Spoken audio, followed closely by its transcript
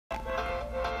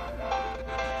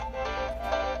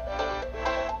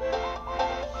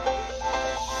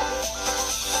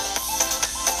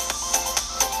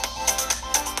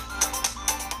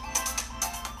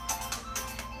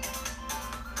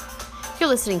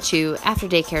listening to After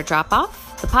Daycare Drop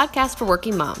Off, the podcast for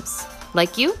working moms,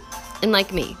 like you and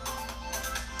like me.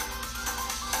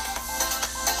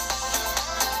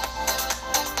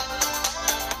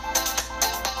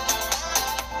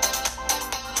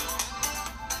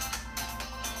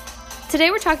 Today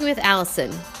we're talking with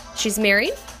Allison. She's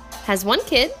married, has one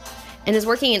kid, and is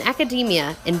working in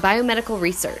academia in biomedical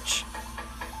research.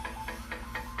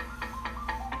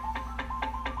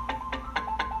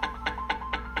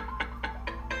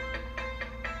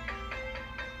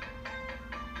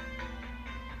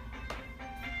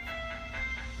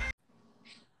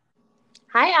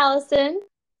 Hi, Allison.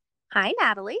 Hi,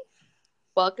 Natalie.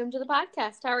 Welcome to the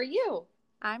podcast. How are you?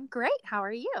 I'm great. How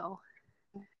are you?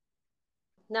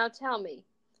 Now tell me,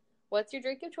 what's your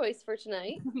drink of choice for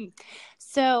tonight?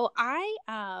 So I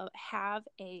have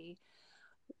a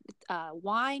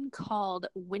wine called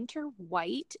Winter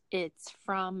White. It's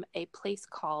from a place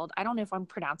called, I don't know if I'm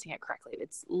pronouncing it correctly,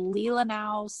 it's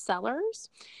Leelanau Cellars.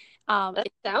 That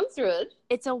sounds good.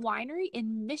 It's a winery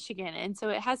in Michigan, and so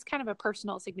it has kind of a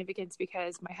personal significance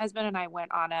because my husband and I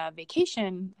went on a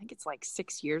vacation, I think it's like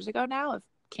 6 years ago now. I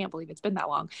can't believe it's been that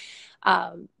long.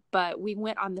 But we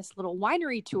went on this little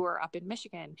winery tour up in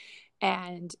Michigan.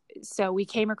 And so we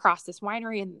came across this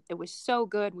winery and it was so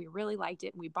good. We really liked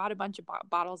it. And we bought a bunch of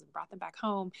bottles and brought them back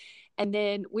home. And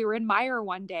then we were in Meijer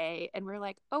one day and we're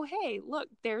like, oh, hey, look,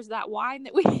 there's that wine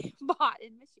that we bought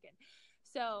in Michigan.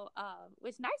 So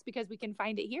it's nice because we can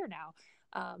find it here now.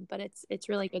 But it's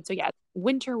really good. So yeah,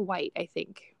 Winter White, I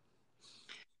think.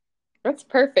 That's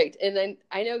perfect. And then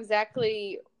I know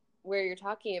exactly where you're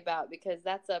talking about because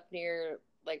that's up near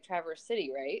like Traverse City,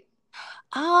 right?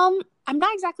 I'm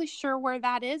not exactly sure where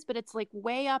that is, but it's like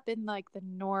way up in like the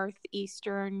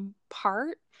northeastern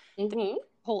part. Mm-hmm. The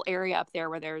whole area up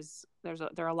there where there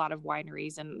are a lot of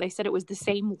wineries, and they said it was the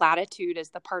same latitude as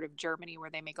the part of Germany where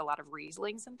they make a lot of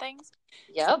Rieslings and things.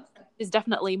 Yep. So it's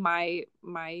definitely my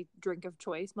drink of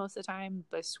choice most of the time,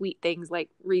 the sweet things like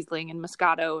Riesling and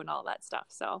Moscato and all that stuff.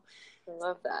 So I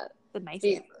love that. It's a nice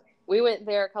area. We went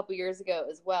there a couple years ago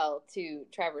as well to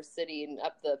Traverse City and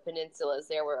up the peninsulas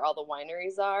there where all the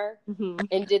wineries are,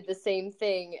 and did the same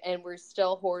thing. And we're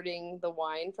still hoarding the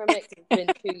wine from it. It's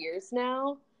been 2 years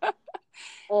now.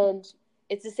 And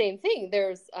it's the same thing.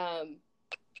 There's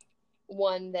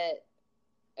one that,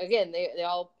 again, they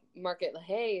all market,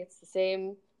 hey, it's the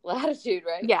same latitude,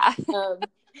 right? Yeah.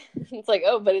 It's like,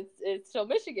 oh, but it's still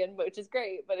Michigan, which is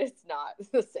great, but it's not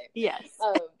the same. Yes.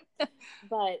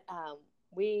 But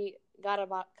we got a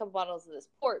couple bottles of this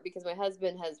port because my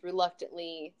husband has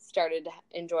reluctantly started to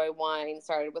enjoy wine,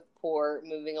 started with port,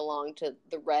 moving along to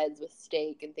the reds with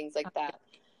steak and things like that.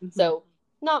 Mm-hmm. So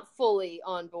not fully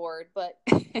on board, but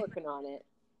working on it.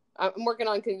 I'm working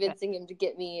on convincing him to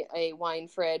get me a wine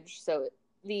fridge, so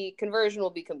the conversion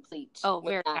will be complete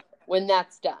when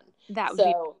that's done. That would be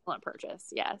an excellent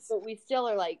purchase, yes. But we still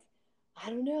are like, I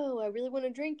don't know, I really want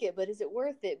to drink it, but is it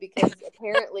worth it? Because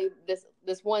apparently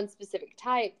this one specific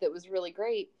type that was really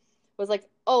great was like,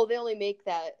 oh, they only make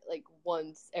that like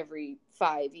once every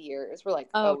 5 years. We're like,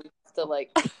 we have to like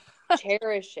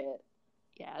cherish it.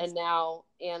 Yes. And now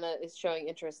Anna is showing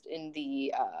interest in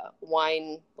the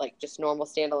wine, like just normal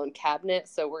standalone cabinet.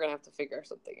 So we're going to have to figure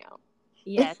something out.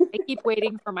 Yes, I keep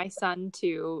waiting for my son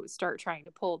to start trying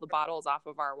to pull the bottles off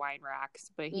of our wine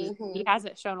racks, but he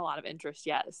hasn't shown a lot of interest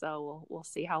yet, so we'll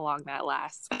see how long that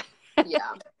lasts. Yeah.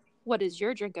 What is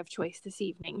your drink of choice this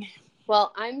evening?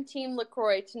 Well, I'm Team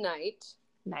LaCroix tonight.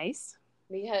 Nice.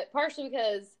 Partially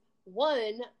because,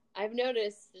 one, I've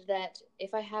noticed that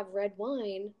if I have red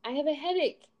wine, I have a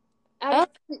headache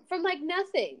from like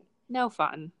nothing. No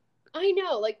fun. I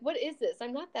know. Like, what is this?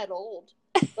 I'm not that old.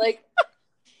 Like...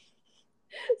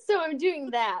 So I'm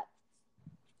doing that.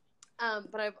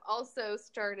 But I've also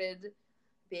started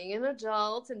being an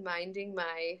adult and minding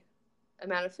my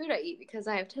amount of food I eat because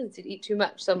I have a tendency to eat too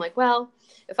much. So I'm like, well,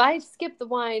 if I skip the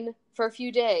wine for a few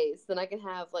days, then I can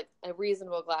have like a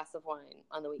reasonable glass of wine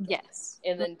on the weekend. Yes.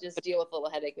 And then just deal with a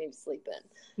little headache, maybe sleep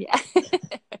in. Yeah.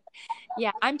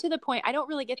 Yeah, I'm to the point, I don't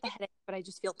really get the headache, but I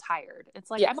just feel tired.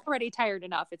 It's like, I'm already tired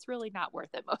enough. It's really not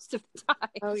worth it most of the time.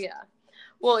 Oh, yeah.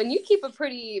 Well, and you keep a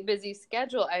pretty busy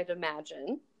schedule, I'd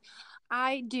imagine.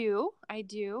 I do.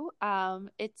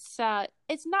 It's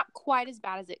not quite as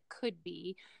bad as it could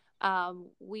be. I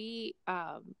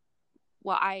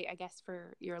guess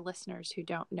for your listeners who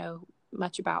don't know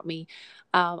much about me,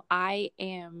 I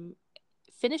am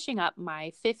finishing up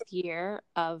my 5th year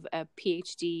of a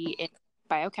PhD in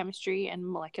biochemistry and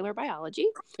molecular biology.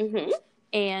 Mm-hmm.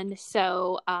 And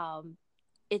so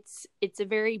it's a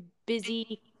very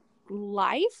busy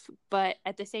life, but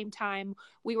at the same time,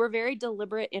 we were very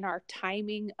deliberate in our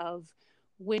timing of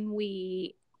when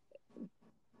we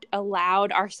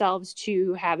allowed ourselves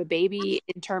to have a baby,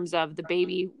 in terms of the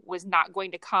baby was not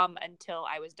going to come until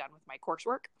I was done with my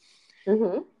coursework.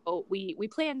 Mm-hmm. So we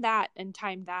planned that and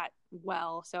timed that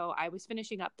well. So I was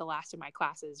finishing up the last of my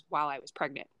classes while I was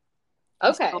pregnant.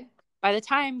 Okay. So by the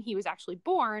time he was actually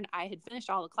born, I had finished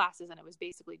all the classes, and it was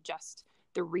basically just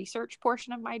the research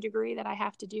portion of my degree that I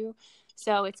have to do.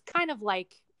 So it's kind of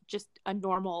like just a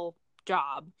normal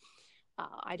job.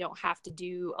 I don't have to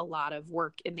do a lot of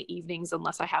work in the evenings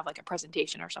unless I have like a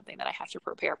presentation or something that I have to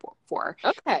prepare for.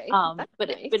 Okay. But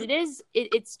nice.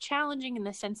 it's challenging in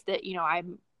the sense that, you know,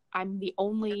 I'm the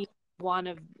only one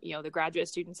of, you know, the graduate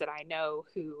students that I know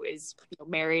who is, you know,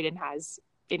 married and has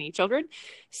any children.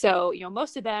 So, you know,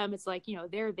 most of them, it's like, you know,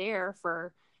 they're there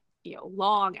for, you know,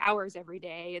 long hours every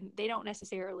day, and they don't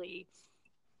necessarily,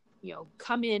 you know,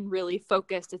 come in really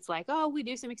focused. It's like, oh, we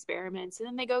do some experiments, and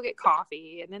then they go get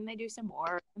coffee, and then they do some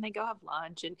more, and they go have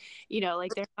lunch. And, you know,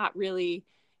 like, they're not really,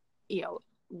 you know,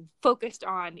 focused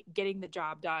on getting the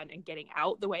job done and getting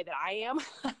out the way that I am.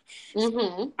 Mm-hmm.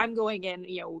 So I'm going in,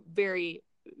 you know, very,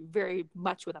 very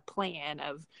much with a plan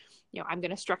of, you know, I'm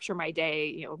going to structure my day,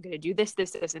 you know, I'm going to do this,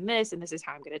 this, this, and this is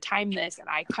how I'm going to time this. And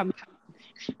I come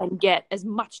and get as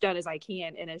much done as I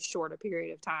can in as short a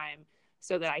period of time,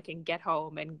 so that I can get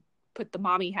home and put the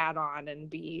mommy hat on and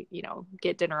be, you know,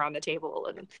 get dinner on the table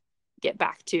and get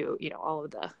back to, you know, all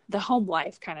of the home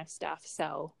life kind of stuff.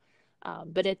 So,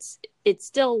 but it's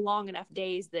still long enough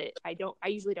days that I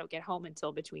usually don't get home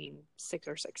until between 6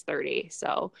 or 6:30.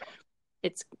 So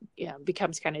it's, you know,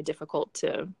 becomes kind of difficult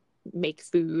to make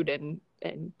food and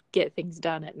get things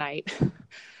done at night.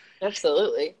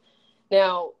 Absolutely.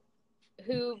 Now,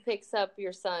 who picks up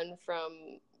your son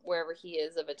from wherever he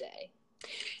is of a day?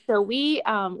 So we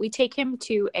take him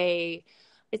to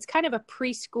it's kind of a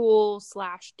preschool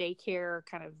 / daycare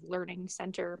kind of learning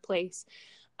center place.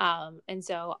 And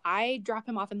so I drop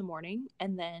him off in the morning,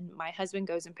 and then my husband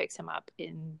goes and picks him up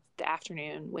in the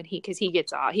afternoon because he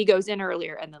gets off. He goes in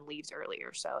earlier and then leaves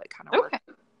earlier. So it kind of works.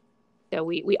 So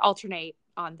we alternate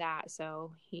on that.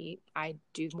 So I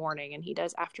do morning and he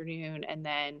does afternoon, and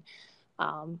then,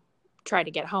 try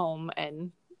to get home.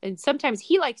 And sometimes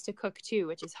he likes to cook too,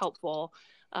 which is helpful.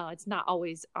 It's not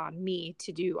always on me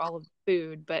to do all of the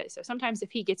food, but so sometimes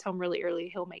if he gets home really early,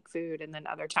 he'll make food. And then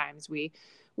other times we've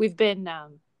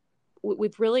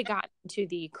really gotten to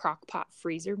the crock pot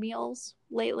freezer meals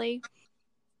lately.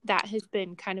 That has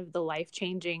been kind of the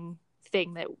life-changing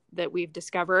thing that we've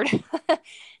discovered.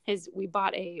 Is we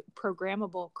bought a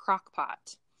programmable crock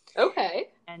pot. Okay.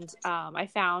 And I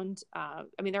found, I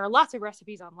mean, there are lots of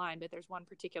recipes online, but there's one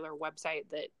particular website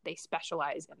that they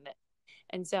specialize in it.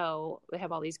 And so they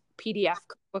have all these PDF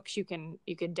books you can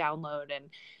download.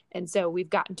 And so we've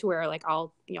gotten to where, like,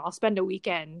 I'll spend a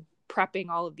weekend prepping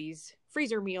all of these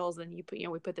freezer meals, and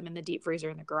we put them in the deep freezer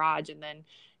in the garage, and then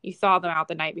you thaw them out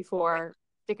the night before,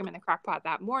 stick them in the crock pot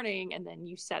that morning, and then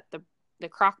you set the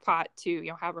crock pot to, you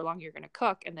know, however long you're going to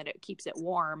cook, and then it keeps it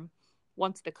warm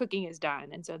once the cooking is done.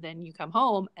 And so then you come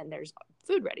home and there's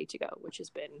food ready to go, which has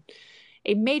been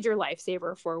a major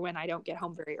lifesaver for when I don't get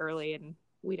home very early and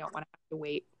we don't want to have to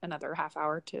wait another half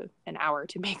hour to an hour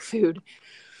to make food.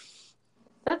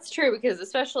 That's true, because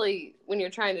especially when you're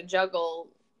trying to juggle,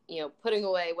 you know, putting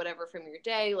away whatever from your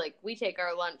day, like we take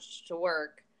our lunch to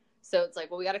work. So it's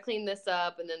like, well, we got to clean this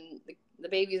up, and then the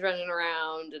baby's running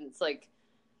around, and it's like,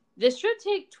 this should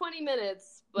take 20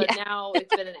 minutes, but now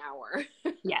it's been an hour.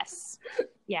 Yes.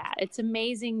 Yeah. It's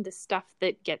amazing the stuff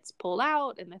that gets pulled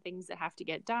out and the things that have to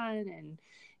get done. And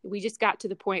we just got to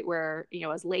the point where, you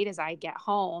know, as late as I get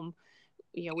home,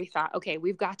 you know, we thought, okay,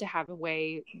 we've got to have a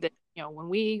way that, you know, when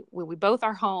we both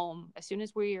are home, as soon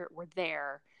as we're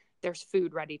there, there's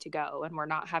food ready to go, and we're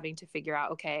not having to figure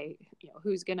out, okay, you know,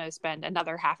 who's going to spend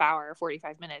another half hour,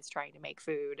 45 minutes trying to make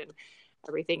food and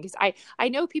everything. Because I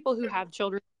know people who have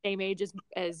children the same age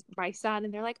as my son,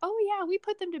 and they're like, oh yeah, we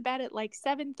put them to bed at like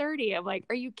 7:30. I'm like,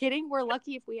 are you kidding? We're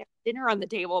lucky if we have dinner on the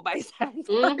table by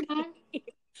 7:30. Mm-hmm.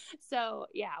 So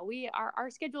yeah, our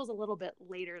schedule's a little bit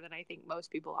later than I think most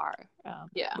people are.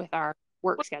 With our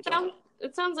work schedule.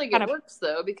 It sounds like it works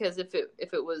though, because if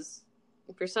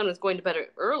your son was going to bed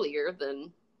earlier,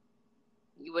 then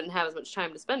you wouldn't have as much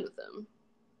time to spend with them.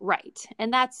 Right.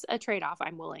 And that's a trade-off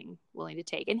I'm willing to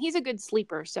take. And he's a good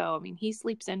sleeper. So, I mean, he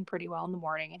sleeps in pretty well in the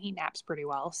morning and he naps pretty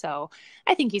well. So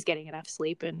I think he's getting enough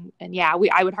sleep. And yeah,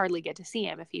 I would hardly get to see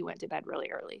him if he went to bed really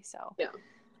early. So yeah,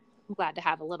 I'm glad to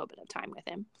have a little bit of time with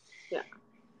him. Yeah.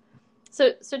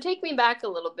 So take me back a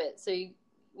little bit. So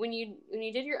when you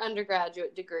did your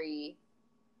undergraduate degree,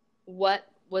 what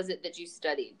was it that you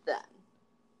studied then?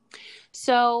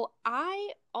 So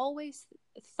I always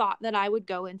thought that I would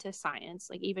go into science,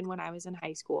 like even when I was in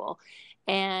high school.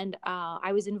 And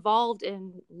I was involved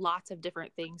in lots of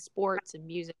different things, sports and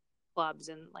music clubs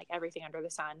and like everything under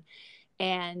the sun.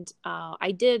 And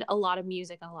I did a lot of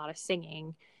music and a lot of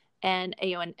singing. And,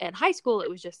 you know, in high school, it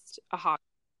was just a hobby.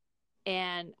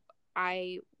 And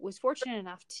I was fortunate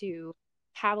enough to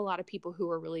have a lot of people who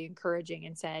were really encouraging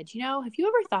and said, you know, have you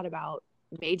ever thought about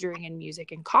majoring in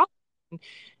music in college? And,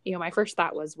 you know, my first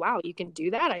thought was, wow, you can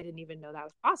do that. I didn't even know that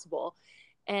was possible.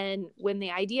 And when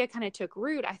the idea kind of took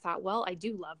root, I thought, well, I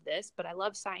do love this, but I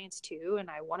love science too. And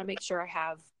I want to make sure I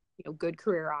have, you know, good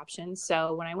career options.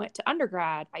 So when I went to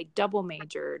undergrad, I double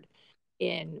majored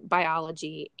in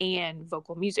biology and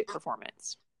vocal music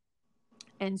performance.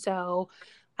 And so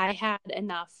I had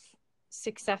enough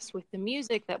success with the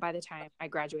music that by the time I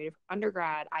graduated from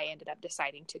undergrad, I ended up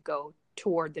deciding to go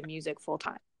toward the music full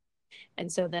time.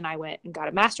 And so then I went and got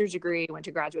a master's degree, went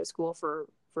to graduate school for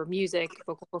music,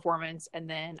 vocal performance. And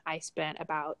then I spent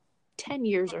about 10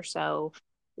 years or so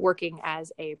working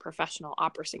as a professional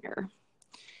opera singer.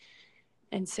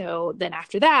 And so then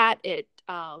after that, it,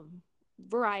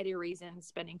 variety of reasons,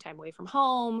 spending time away from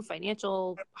home,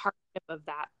 financial hardship of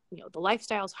that, you know, the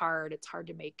lifestyle's hard. It's hard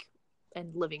to make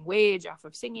and living wage off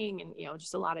of singing and, you know,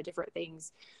 just a lot of different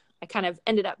things. I kind of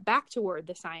ended up back toward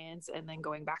the science and then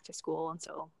going back to school. And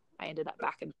so I ended up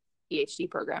back in the PhD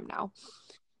program now.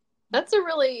 That's a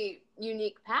really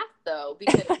unique path though,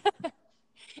 because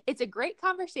it's a great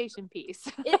conversation piece.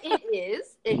 it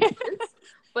is,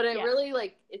 but it really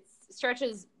like, it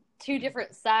stretches two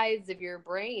different sides of your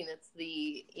brain. It's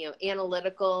the, you know,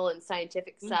 analytical and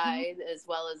scientific side as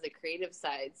well as the creative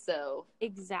side. So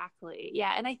exactly.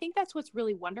 Yeah. And I think that's what's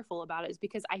really wonderful about it is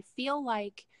because I feel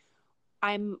like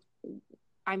I'm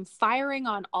firing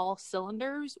on all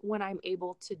cylinders when I'm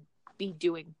able to be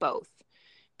doing both,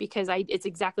 because it's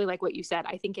exactly like what you said.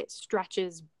 I think it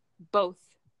stretches both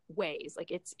ways.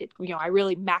 Like it, you know, I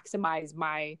really maximize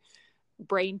my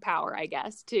brain power, I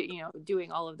guess, to, you know,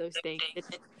 doing all of those things.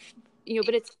 You know,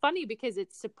 but it's funny because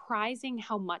it's surprising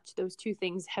how much those two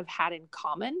things have had in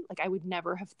common. Like I would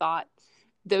never have thought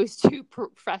those two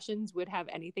professions would have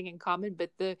anything in common.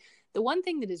 But the one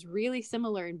thing that is really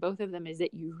similar in both of them is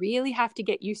that you really have to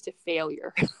get used to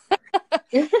failure.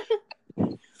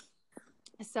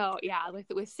 So yeah,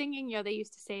 with singing, you know, they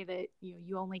used to say that, you know,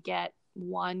 you only get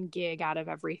one gig out of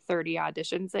every 30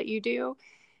 auditions that you do.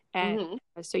 And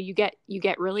so you get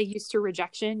really used to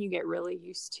rejection. You get really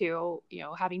used to, you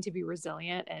know, having to be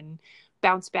resilient and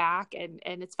bounce back. And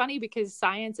it's funny because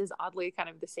science is oddly kind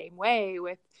of the same way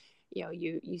with, you know,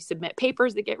 you submit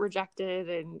papers that get rejected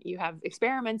and you have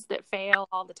experiments that fail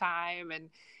all the time. And,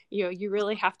 you know, you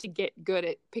really have to get good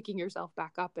at picking yourself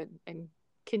back up and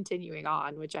continuing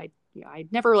on, which I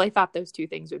never really thought those two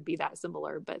things would be that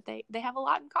similar, but they have a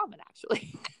lot in common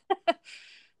actually.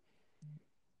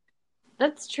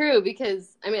 That's true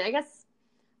because, I mean, I guess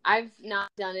I've not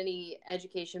done any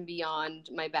education beyond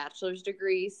my bachelor's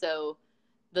degree, so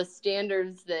the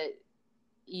standards that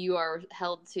you are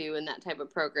held to in that type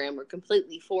of program are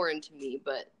completely foreign to me,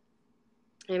 but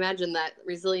I imagine that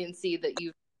resiliency that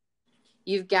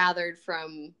you've gathered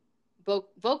from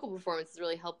vocal performance has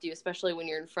really helped you, especially when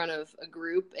you're in front of a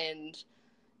group and,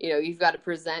 you know, you've got to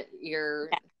present your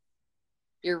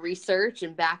research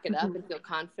and back it up and feel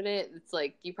confident. It's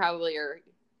like you probably are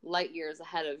light years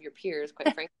ahead of your peers,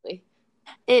 quite frankly.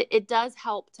 It does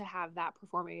help to have that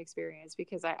performing experience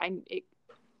because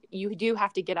you do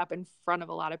have to get up in front of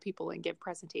a lot of people and give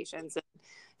presentations. And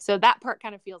so that part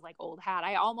kind of feels like old hat.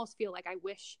 I almost feel like I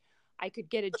wish I could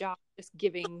get a job just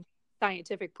giving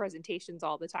scientific presentations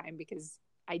all the time because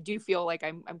I do feel like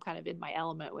I'm kind of in my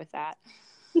element with that.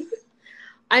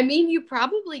 I mean, you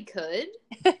probably could.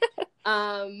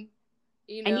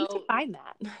 You know, I need to find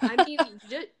that. I mean,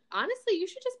 honestly, you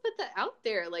should just put that out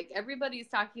there. Like everybody's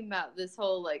talking about this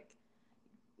whole like,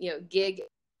 you know, gig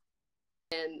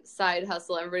and side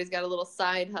hustle. Everybody's got a little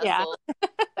side hustle.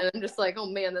 Yeah. And I'm just like, oh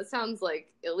man, that sounds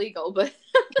like illegal, but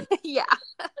yeah.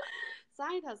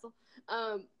 Side hustle.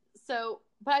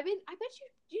 But I mean, I bet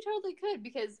you totally could,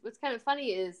 because what's kind of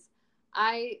funny is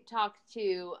I talked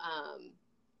to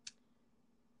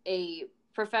a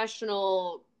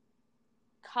professional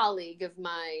colleague of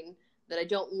mine that I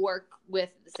don't work with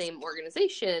the same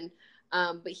organization,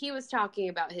 but he was talking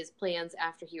about his plans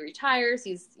after he retires.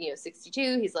 He's,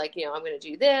 62. He's like, I'm going to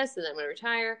do this and then I'm going to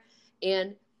retire.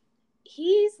 And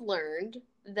he's learned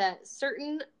that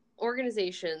certain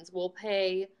organizations will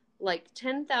pay like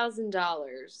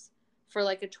 $10,000 for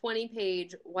like a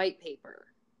 20-page white paper.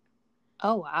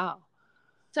 Oh, wow.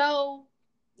 So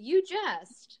you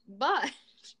jest, but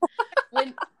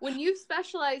When you've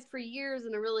specialized for years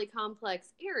in a really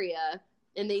complex area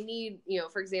and they need,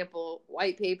 for example,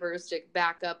 white papers to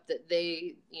back up that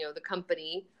they, the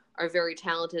company are very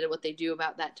talented at what they do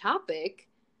about that topic,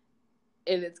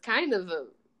 and it's kind of a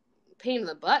pain in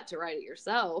the butt to write it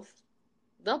yourself,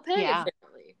 they'll pay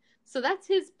apparently. So that's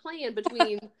his plan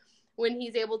between when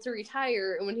he's able to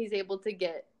retire and when he's able to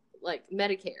get like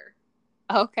Medicare.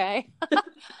 Okay.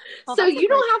 Well, so you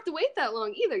don't have to wait that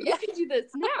long either. You can do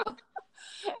this now.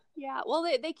 Yeah. Well,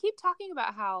 they keep talking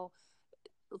about how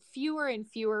fewer and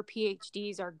fewer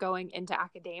PhDs are going into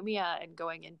academia and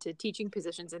going into teaching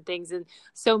positions and things. And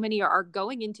so many are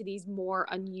going into these more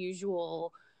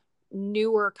unusual,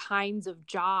 newer kinds of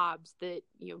jobs that,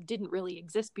 didn't really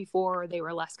exist before, or they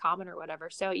were less common or whatever.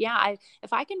 So yeah,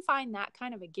 if I can find that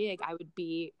kind of a gig, I'd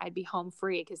be home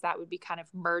free, because that would be kind of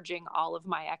merging all of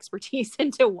my expertise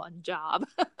into one job.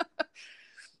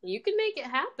 You can make it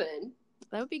happen.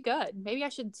 That would be good. Maybe I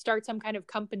should start some kind of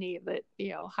company that,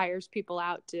 hires people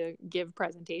out to give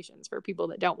presentations for people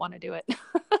that don't want to do it.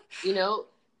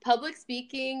 Public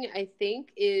speaking, I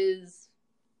think, is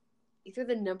either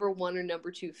the number 1 or number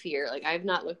 2 fear. Like, I've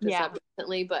not looked this up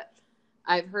recently, but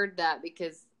I've heard that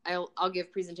because I'll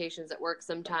give presentations at work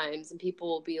sometimes and people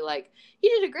will be like, you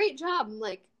did a great job. I'm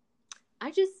like,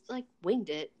 I just winged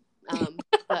it.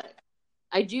 But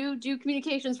I do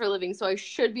communications for a living, so I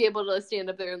should be able to stand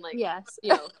up there and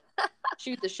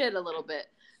shoot the shit a little bit.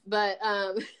 But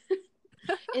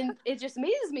and it just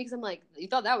amazes me because I'm like, you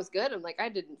thought that was good? I'm like, I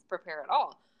didn't prepare at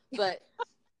all. But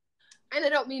and I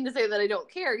don't mean to say that I don't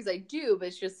care, because I do, but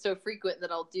it's just so frequent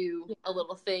that I'll do a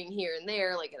little thing here and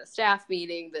there, like at a staff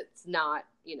meeting that's not,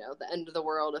 the end of the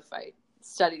world if I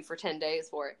studied for 10 days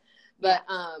for it. But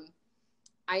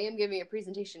I am giving a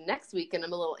presentation next week, and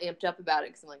I'm a little amped up about it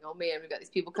because I'm like, oh man, we've got these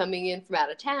people coming in from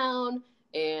out of town,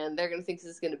 and they're going to think this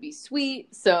is going to be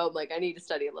sweet. So I'm like, I need to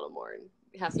study a little more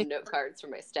and have some note cards for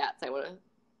my stats I want to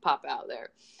pop out there.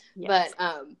 Yes.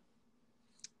 But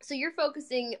so you're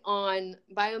focusing on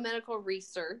biomedical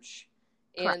research,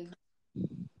 and correct,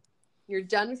 you're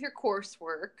done with your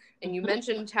coursework, and you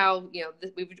mentioned how,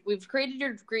 we've created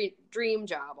your dream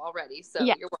job already, so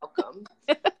you're welcome.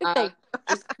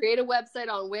 Just create a website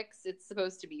on Wix. It's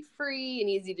supposed to be free and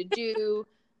easy to do.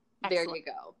 There you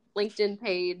go. LinkedIn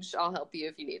page. I'll help you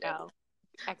if you need it. Oh,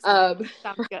 excellent.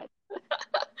 Sounds good. But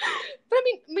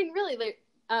I mean, really,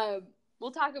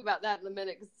 we'll talk about that in a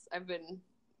minute, because I've been,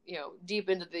 deep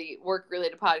into the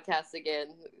work-related podcasts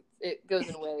again. It goes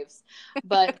in waves.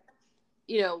 But,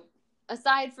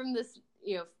 aside from this,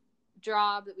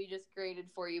 job that we just created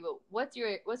for you, but what's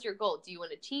your goal? Do you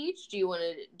want to teach? Do you want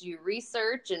to do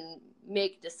research and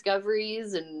make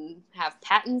discoveries and have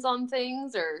patents on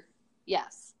things, or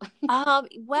yes?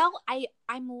 Well,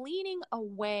 I'm leaning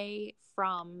away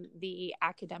from the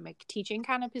academic teaching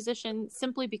kind of position,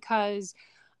 simply because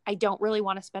I don't really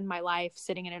want to spend my life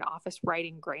sitting in an office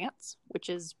writing grants, which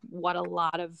is what a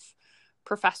lot of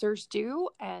professors do.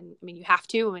 And I mean, you have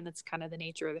to. I mean, that's kind of the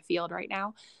nature of the field right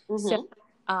now. Mm-hmm. So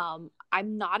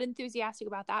I'm not enthusiastic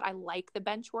about that. I like the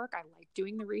bench work. I like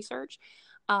doing the research.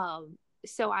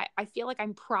 So I feel like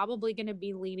I'm probably going to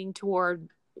be leaning toward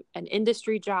an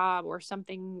industry job or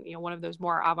something, one of those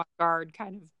more avant-garde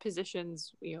kind of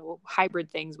positions, hybrid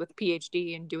things with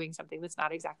PhD and doing something that's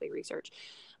not exactly research.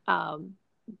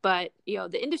 But,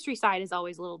 the industry side is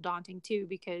always a little daunting too,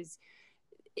 because,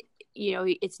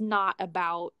 it's not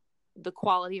about the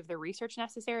quality of the research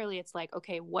necessarily. It's like,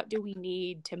 okay, what do we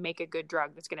need to make a good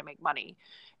drug that's going to make money?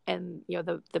 And,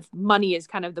 the money is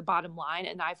kind of the bottom line.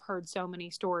 And I've heard so many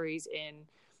stories in,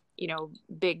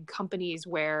 big companies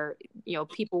where,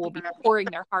 people will be pouring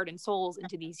their heart and souls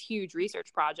into these huge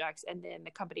research projects. And then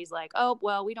the company's like, oh,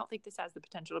 well, we don't think this has the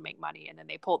potential to make money. And then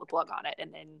they pull the plug on it.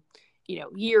 And then,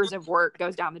 years of work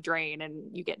goes down the drain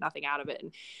and you get nothing out of it.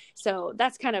 And so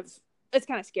it's kind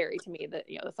of scary to me that,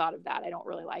 the thought of that. I don't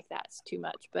really like that too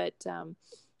much, but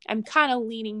I'm kind of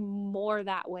leaning more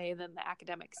that way than the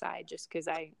academic side, just because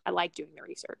I like doing the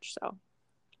research. So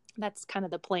that's kind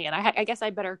of the plan. I guess I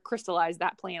better crystallize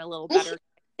that plan a little better.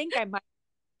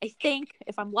 I think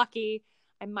if I'm lucky,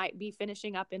 I might be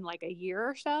finishing up in like a year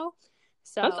or so.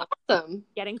 So that's awesome.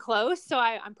 Getting close. So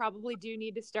I'm probably do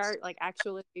need to start like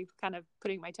actually kind of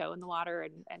putting my toe in the water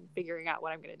and figuring out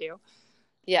what I'm going to do.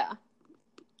 Yeah.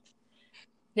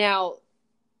 Now,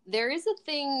 there is a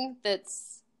thing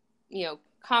that's,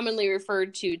 commonly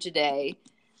referred to today,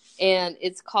 and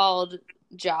it's called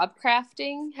job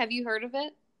crafting. Have you heard of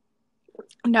it?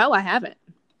 No, I haven't.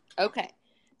 Okay.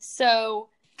 So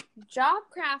job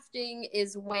crafting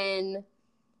is when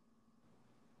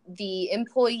the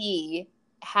employee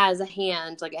has a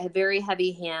hand, like a very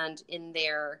heavy hand in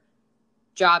their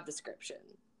job description.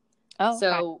 Oh,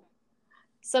 so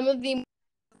some of the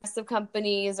aggressive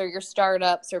companies or your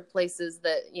startups or places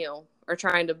that, you know, are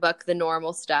trying to buck the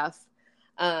normal stuff,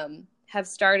 have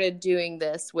started doing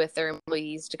this with their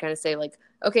employees to kind of say like,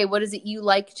 okay, what is it you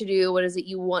like to do? What is it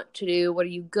you want to do? What are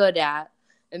you good at?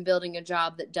 And building a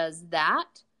job that does that,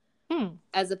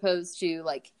 as opposed to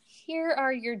like, here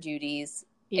are your duties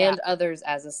and others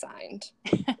as assigned.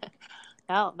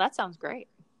 Oh, that sounds great.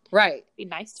 Right. It'd be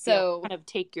nice to be able to kind of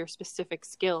take your specific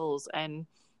skills and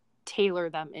tailor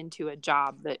them into a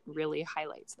job that really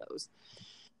highlights those.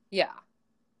 Yeah.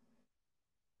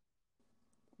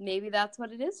 Maybe that's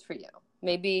what it is for you.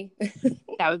 Maybe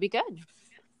that would be good.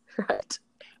 Right.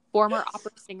 Former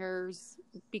opera singers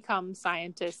become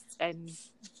scientists and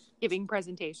giving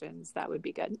presentations. That would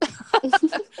be good.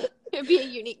 It'd be a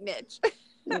unique niche.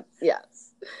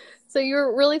 Yes. So you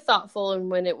were really thoughtful in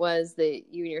when it was that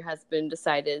you and your husband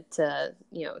decided to,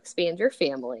 you know, expand your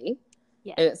family.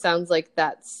 Yes. And it sounds like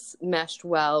that's meshed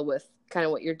well with kind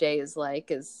of what your day is like,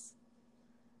 as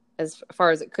far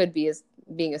as it could be, as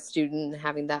being a student and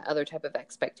having that other type of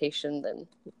expectation than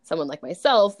someone like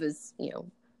myself is, you know,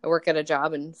 I work at a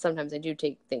job and sometimes I do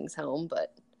take things home,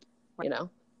 but you know.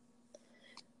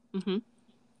 Mm-hmm.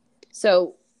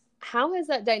 So how has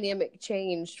that dynamic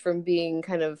changed from being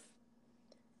kind of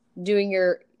doing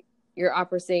your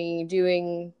opera singing,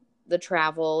 doing the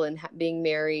travel and being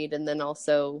married, and then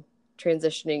also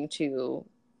transitioning to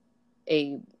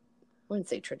I wouldn't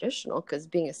say traditional because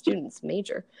being a student's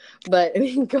major, but I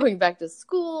mean, going back to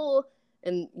school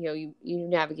and, you know, you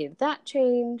navigated that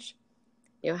change,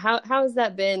 you know, how has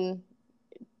that been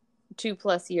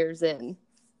 2+ years in?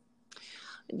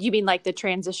 You mean like the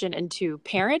transition into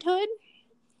parenthood?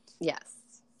 Yes.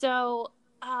 So,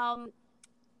 I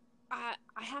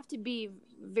have to be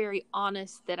very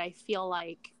honest that I feel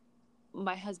like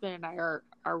my husband and I are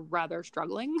rather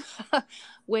struggling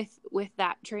with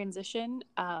that transition.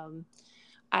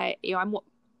 I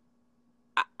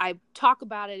talk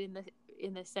about it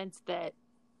in the sense that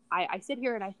I sit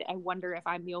here and I wonder if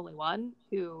I'm the only one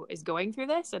who is going through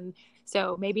this. And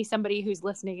so maybe somebody who's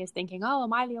listening is thinking, oh,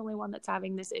 am I the only one that's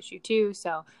having this issue too?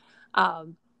 So,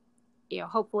 you know,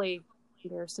 hopefully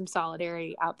there's some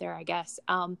solidarity out there, I guess.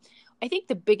 I think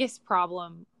the biggest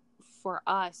problem for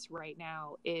us right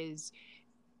now is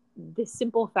the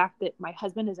simple fact that my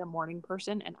husband is a morning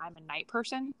person and I'm a night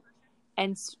person.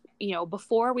 And, you know,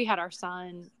 before we had our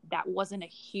son, that wasn't a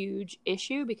huge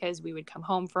issue because we would come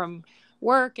home from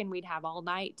work and we'd have all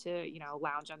night to, you know,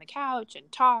 lounge on the couch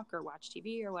and talk or watch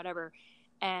TV or whatever.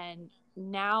 And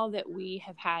now that we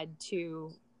have had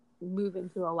to move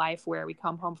into a life where we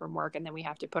come home from work and then we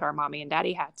have to put our mommy and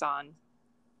daddy hats on,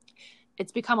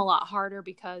 it's become a lot harder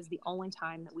because the only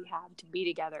time that we have to be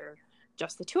together,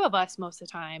 just the two of us most of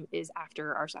the time, is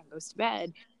after our son goes to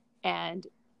bed. And,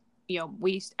 you know,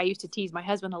 I used to tease my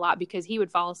husband a lot because he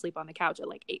would fall asleep on the couch at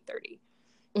like 8:30.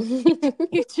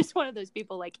 He's just one of those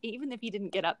people, like, even if he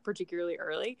didn't get up particularly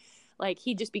early, like,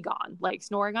 he'd just be gone, like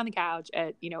snoring on the couch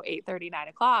at, you know, 8:30,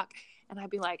 9:00. And I'd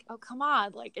be like, oh, come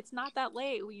on, like, it's not that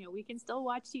late. You know, we can still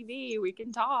watch TV. We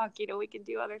can talk, you know, we can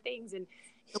do other things. And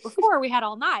before we had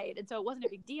all night. And so it wasn't a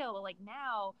big deal. But like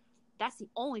now, that's the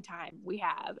only time we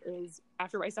have is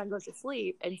after my son goes to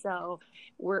sleep. And so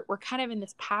we're kind of in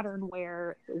this pattern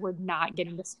where we're not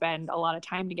getting to spend a lot of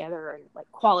time together and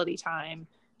like quality time,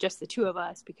 just the two of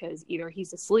us, because either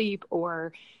he's asleep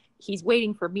or he's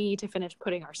waiting for me to finish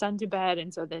putting our son to bed.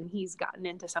 And so then he's gotten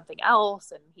into something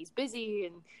else and he's busy.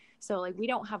 And so like, we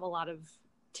don't have a lot of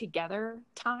together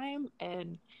time.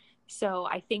 And so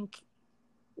I think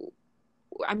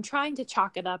I'm trying to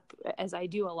chalk it up, as I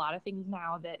do a lot of things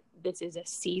now, that this is a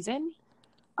season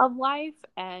of life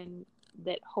and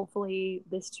that hopefully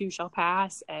this too shall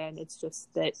pass. And it's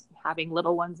just that having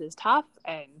little ones is tough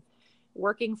and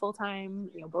working full time,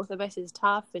 you know, both of us is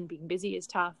tough and being busy is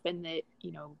tough. And that,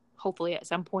 you know, hopefully at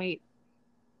some point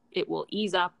it will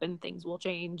ease up and things will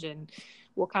change and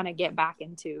we'll kind of get back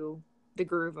into the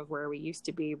groove of where we used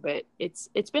to be. But it's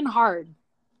been hard,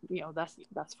 you know,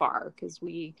 thus far, because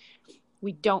we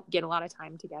don't get a lot of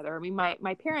time together. I mean,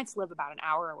 my parents live about an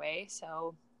hour away,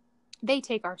 so they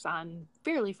take our son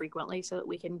fairly frequently so that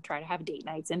we can try to have date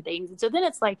nights and things. And so then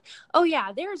it's like, oh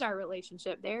yeah, there's our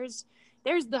relationship. There's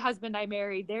the husband I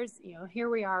married. There's, you know, here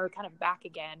we are kind of back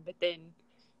again. But then,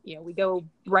 you know, we go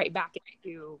right back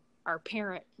into our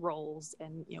parent roles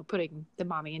and, you know, putting the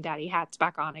mommy and daddy hats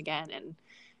back on again.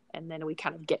 And then we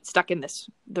kind of get stuck in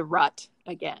the rut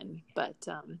again. But,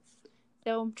 so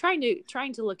I'm trying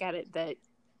to look at it that,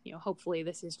 you know, hopefully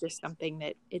this is just something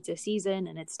that it's a season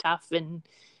and it's tough and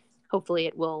hopefully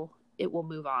it will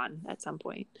move on at some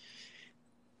point.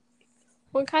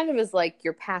 Well, it kind of is like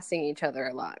you're passing each other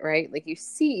a lot, right? Like you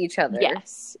see each other.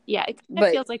 Yes. Yeah. It kind of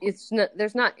but feels like it's not,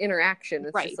 there's not interaction.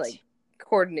 It's just like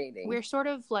coordinating. We're sort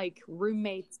of like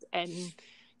roommates and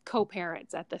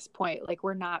co-parents at this point. Like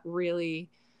we're not really,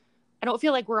 I don't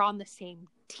feel like we're on the same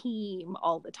team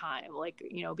all the time. Like,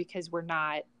 because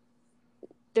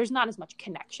there's not as much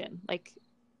connection, like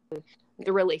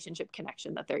the relationship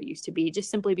connection that there used to be, just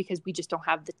simply because we just don't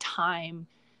have the time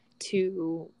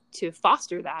to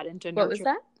foster that and to nurture. What was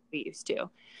that? We used to.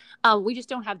 We just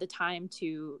don't have the time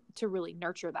to really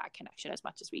nurture that connection as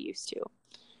much as we used to.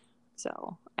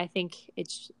 So I think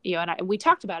it's, and we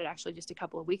talked about it actually just a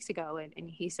couple of weeks ago, and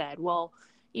he said, well,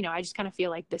 I just kind of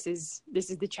feel like this is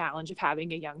the challenge of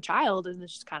having a young child, and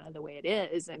it's just kind of the way it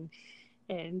is.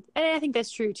 And I think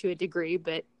that's true to a degree,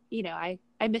 but I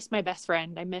miss my best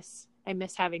friend. I miss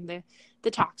having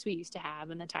the talks we used to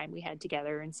have and the time we had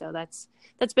together. And so that's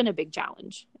been a big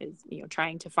challenge, is,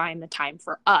 trying to find the time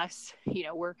for us.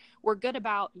 We're good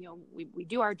about, we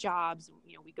do our jobs,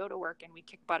 we go to work and we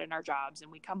kick butt in our jobs,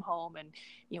 and we come home and,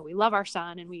 we love our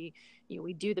son, and we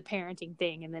do the parenting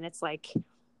thing. And then it's like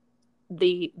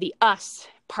the us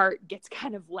part gets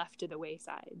kind of left to the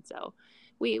wayside. So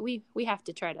we have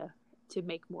to try to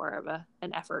make more of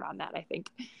an effort on that, I think.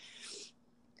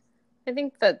 I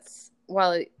think that's,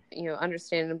 while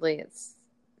understandably it's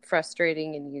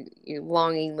frustrating, and you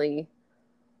longingly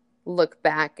look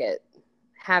back at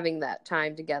having that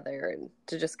time together and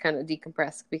to just kind of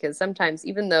decompress, because sometimes,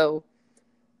 even though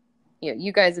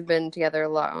you guys have been together a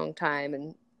long time,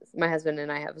 and my husband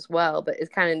and I have as well, but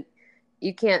it's kind of,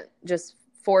 you can't just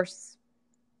force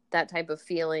that type of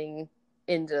feeling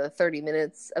into 30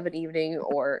 minutes of an evening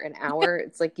or an hour.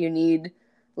 It's like you need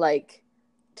like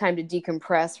time to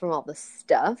decompress from all the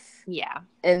stuff. Yeah.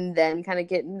 And then kind of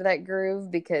get into that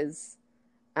groove, because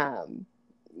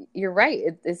you're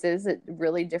right. This is a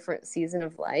really different season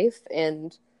of life.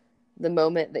 And the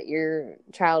moment that your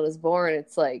child is born,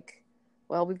 it's like,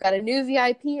 well, we've got a new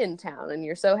VIP in town, and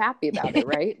you're so happy about it,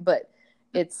 right? But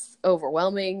it's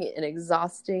overwhelming and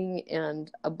exhausting and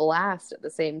a blast at the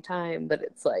same time. But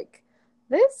it's like,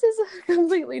 this is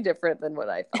completely different than what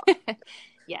I thought.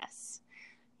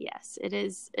 Yes, it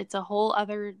is. It's a whole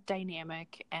other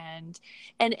dynamic. And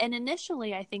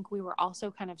initially, I think we were also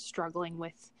kind of struggling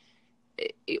with,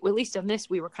 at least on this,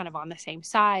 we were kind of on the same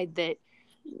side, that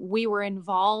we were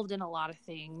involved in a lot of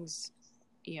things,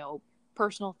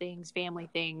 personal things, family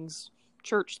things,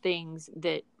 church things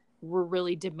that were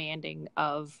really demanding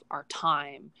of our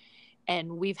time.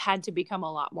 And we've had to become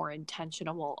a lot more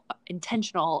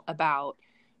intentional about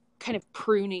kind of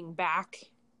pruning back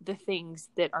the things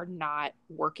that are not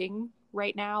working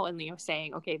right now, and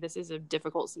saying, okay, this is a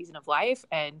difficult season of life,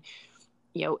 and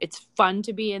it's fun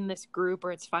to be in this group,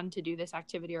 or it's fun to do this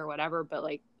activity or whatever, but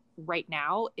like right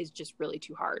now is just really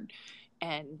too hard,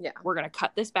 and we're going to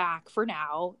cut this back for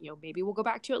now. Maybe we'll go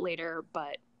back to it later,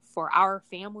 but for our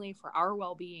family, for our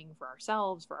well-being, for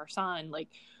ourselves, for our son, like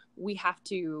we have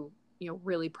to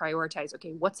really prioritize,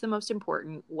 okay, what's the most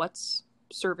important, what's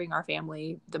serving our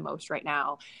family the most right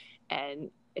now. And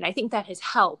I think that has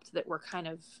helped, that we're kind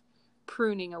of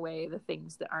pruning away the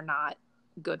things that are not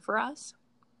good for us.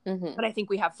 Mm-hmm. But I think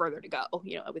we have further to go.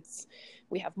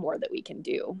 We have more that we can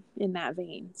do in that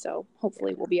vein. So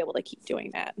hopefully we'll be able to keep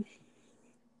doing that.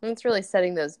 And it's really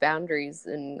setting those boundaries.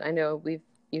 And I know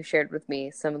you shared with me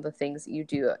some of the things that you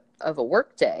do of a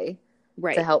work day,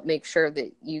 right, to help make sure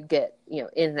that you get, in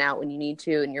and out when you need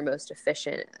to, and you're most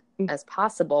efficient as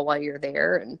possible while you're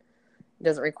there. And it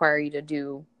doesn't require you to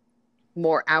do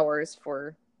more hours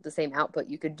for the same output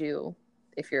you could do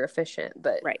if you're efficient.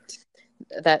 But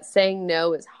that saying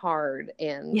no is hard.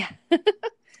 And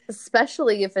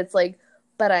especially if it's like,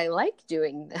 but I like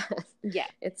doing that. Yeah.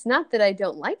 It's not that I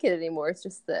don't like it anymore. It's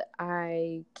just that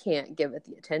I can't give it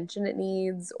the attention it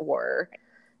needs, or,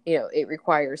 it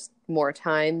requires more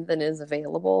time than is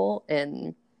available.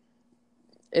 And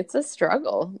it's a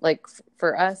struggle. Like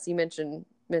for us, you mentioned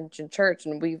church,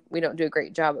 and we don't do a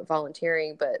great job at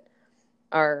volunteering, but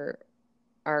our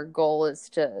goal is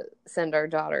to send our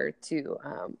daughter to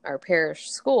our parish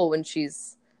school when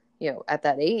she's, at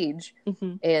that age.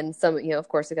 Mm-hmm. And some, of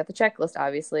course, we got the checklist,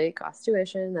 obviously, it costs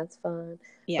tuition. That's fun.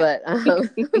 Yeah. But,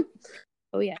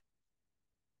 oh yeah.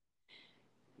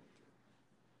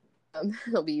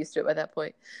 I'll be used to it by that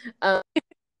point.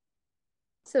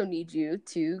 So need you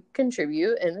to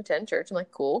contribute and attend church. I'm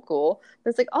like, cool. But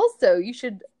it's like, also, you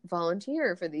should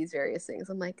volunteer for these various things.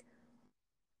 I'm like,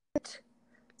 what?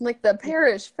 I'm like, the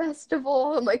parish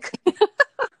festival. I'm like,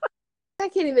 I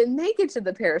can't even make it to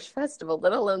the parish festival,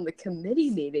 let alone the committee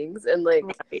meetings. And like,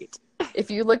 Right. if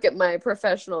you look at my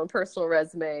professional and personal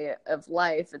resume of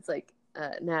life, it's like,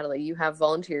 Natalie, you have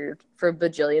volunteered for a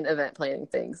bajillion event planning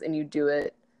things, and you do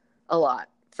it a lot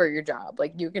for your job.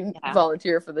 Like, you can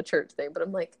volunteer for the church thing, but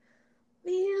I'm like,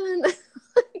 man,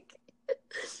 like,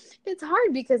 it's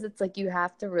hard because it's like you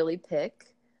have to really pick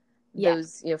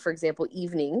those, you know, for example,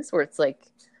 evenings where it's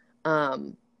like,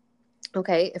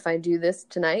 okay, if I do this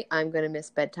tonight, I'm going to miss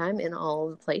bedtime and all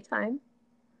the playtime.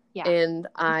 Yeah. And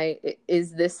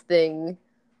is this thing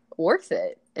worth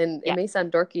it? And it may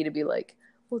sound dorky to be like,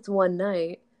 well, it's one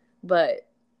night, but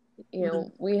you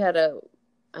know, we had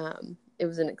it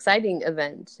was an exciting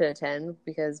event to attend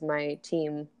because my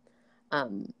team,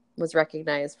 was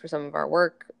recognized for some of our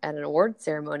work at an award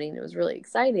ceremony, and it was really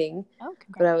exciting. Oh,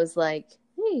 congrats. But I was like,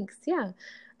 thanks. Yeah.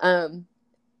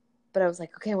 But I was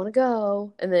like, okay, I want to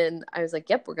go. And then I was like,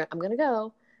 yep, I'm going to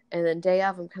go. And then day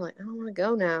of, I'm kind of like, I don't want to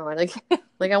go now. And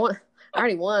like, I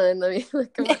already won. I mean,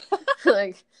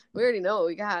 like we already know what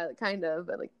we got, kind of,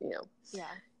 but like, you know,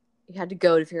 you had to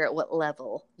go to figure out what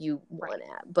level you won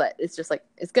at. But it's just like,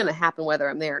 it's going to happen whether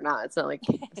I'm there or not. It's not like,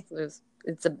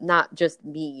 it's not just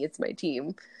me, it's my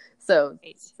team. So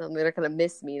they're not going to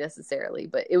miss me necessarily.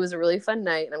 But it was a really fun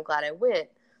night, and I'm glad I went.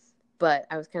 But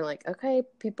I was kind of like, okay,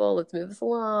 people, let's move this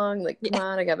along. Like, come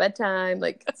on, I got bedtime.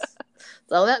 Like, it's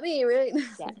all about me, right?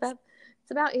 Yes. It's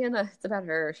about Anna. It's about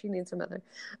her. She needs her mother.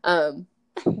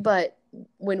 But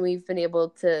when we've been able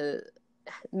to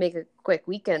make a quick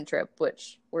weekend trip,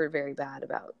 which we're very bad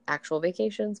about actual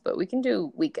vacations, but we can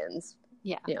do weekends.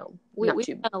 Yeah. You know, we've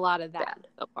done a lot of that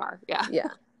so far. Yeah. Yeah.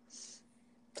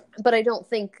 But I don't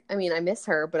think, I mean, I miss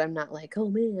her, but I'm not like, oh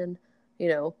man, you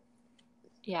know,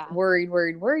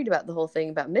 worried about the whole thing,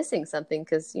 about missing something,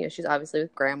 because you know she's obviously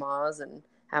with grandmas and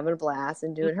having a blast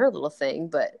and doing her little thing.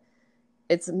 But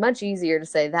it's much easier to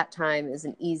say that time is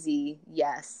an easy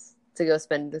yes to go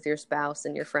spend with your spouse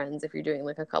and your friends if you're doing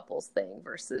like a couples thing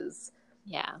versus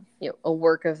you know, a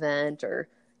work event or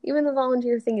even a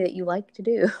volunteer thing that you like to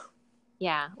do.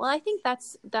 Yeah, well, I think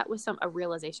that was a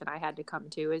realization I had to come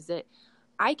to, is that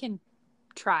I can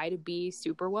try to be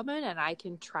Superwoman and I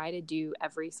can try to do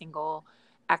every single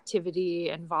activity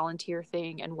and volunteer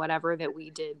thing and whatever that we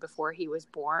did before he was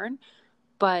born,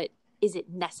 but is it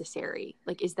necessary?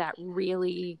 Like, is that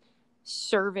really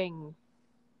serving,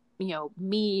 you know,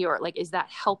 me, or like, is that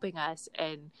helping us,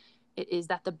 and is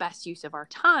that the best use of our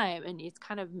time? And it's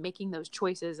kind of making those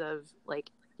choices of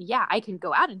like, yeah, I can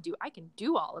go out and I can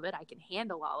do all of it, I can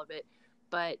handle all of it,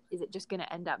 but is it just going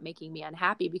to end up making me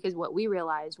unhappy? Because what we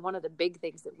realized, one of the big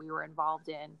things that we were involved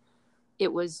in,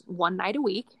 it was one night a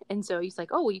week. And so he's like,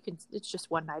 oh, well, it's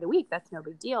just one night a week. That's no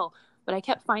big deal. But I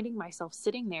kept finding myself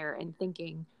sitting there and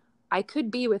thinking, I could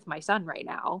be with my son right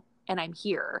now, and I'm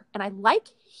here, and I like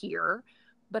here,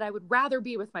 but I would rather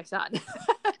be with my son.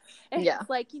 And it's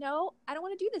like, you know, I don't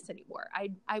want to do this anymore.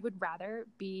 I would rather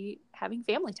be having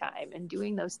family time and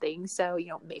doing those things. So, you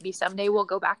know, maybe someday we'll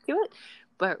go back to it.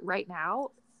 But right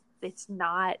now, it's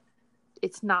not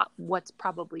what's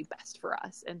probably best for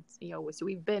us. And, you know, so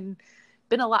we've been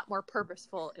a lot more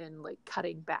purposeful in like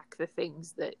cutting back the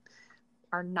things that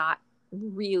are not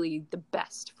really the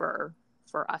best for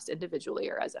us individually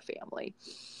or as a family.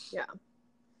 Yeah.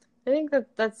 I think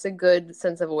that's a good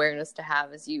sense of awareness to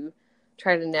have as you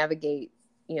try to navigate,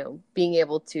 you know, being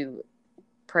able to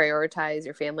prioritize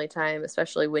your family time,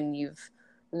 especially when you've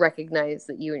recognized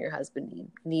that you and your husband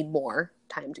need more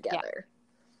time together.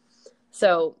 Yeah.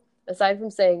 So aside from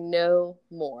saying no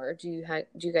more, do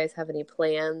you guys have any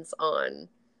plans on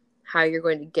how you're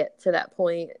going to get to that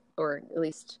point, or at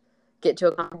least get to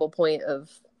a comfortable point of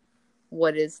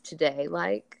what is today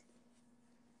like?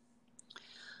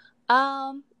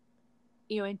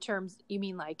 You know, in terms, you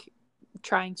mean like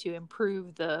trying to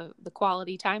improve the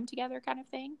quality time together kind of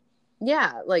thing?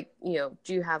 Yeah, like, you know,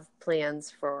 do you have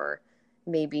plans for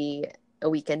maybe a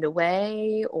weekend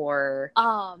away, or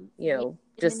you know,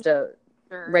 just a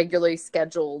regularly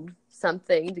scheduled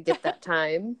something to get that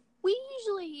time?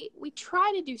 We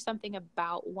try to do something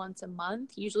about once a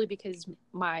month, usually because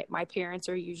my parents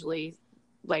are usually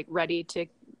like ready to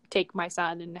take my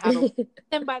son and have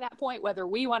him by that point, whether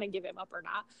we want to give him up or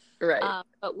not. Right.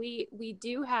 But we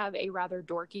do have a rather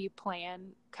dorky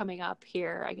plan coming up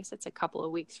here. I guess it's a couple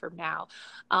of weeks from now.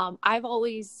 I've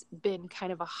always been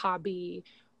kind of a hobby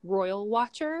royal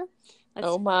watcher.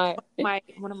 That's one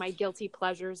of my guilty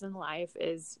pleasures in life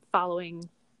is following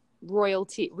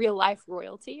royalty, real life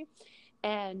royalty.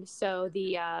 And so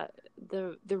the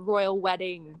royal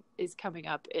wedding is coming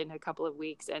up in a couple of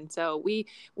weeks. And so we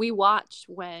watched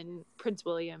when Prince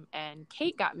William and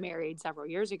Kate got married several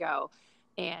years ago.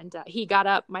 And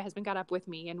my husband got up with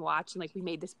me and watched, and like we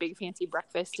made this big fancy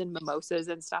breakfast and mimosas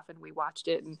and stuff, and we watched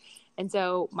it. And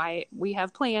so we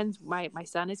have plans. My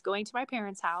son is going to my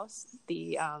parents' house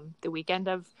the weekend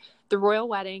of the royal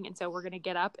wedding. And so we're going to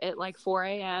get up at like 4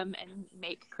 a.m. and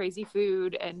make crazy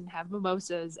food and have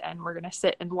mimosas. And we're going to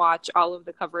sit and watch all of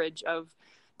the coverage of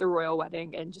the royal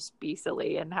wedding and just be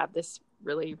silly and have this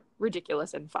really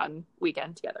ridiculous and fun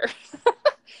weekend together.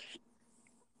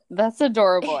 That's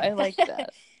adorable. I like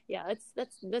that. Yeah,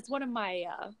 that's one of my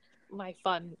my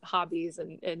fun hobbies,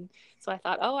 and so I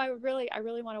thought, oh, I really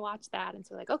want to watch that. And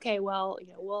so like, okay, well,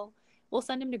 we'll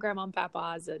send him to Grandma and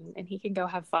Papa's, and he can go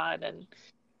have fun,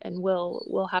 and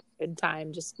we'll have a good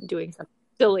time just doing something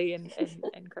silly and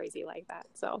crazy like that.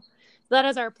 So that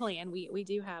is our plan. We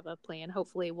do have a plan.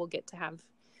 Hopefully we'll get to have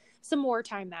some more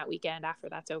time that weekend after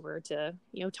that's over to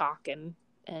talk and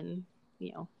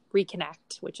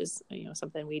reconnect, which is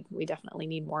something we definitely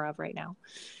need more of right now.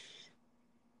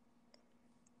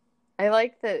 I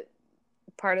like that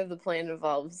part of the plan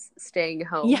involves staying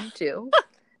home too,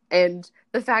 and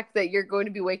the fact that you're going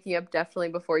to be waking up definitely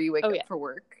before you wake up for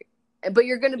work, but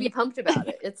you're going to be pumped about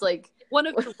it. It's like one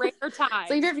of the rare times.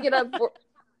 So you have to get up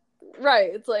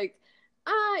right. It's like,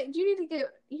 you need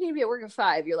to be at work at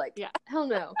 5. You're like, hell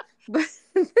no. But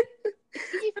easy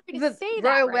for me to say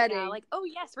that royal wedding now. Like, oh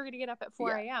yes, we're gonna get up at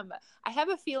 4 a.m. But I have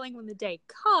a feeling when the day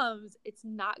comes, it's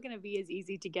not gonna be as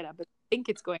easy to get up as I think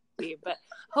it's going to be. But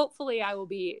hopefully, I will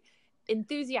be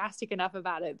enthusiastic enough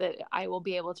about it that I will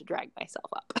be able to drag myself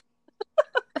up.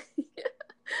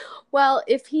 Well,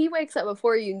 if he wakes up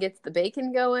before you and gets the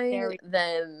bacon going,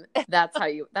 then that's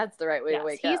the right way to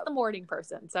wake up. He's the morning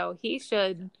person, so he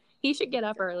should get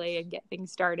up early and get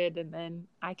things started, and then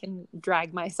I can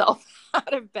drag myself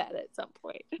out of bed at some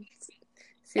point.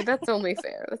 See, that's only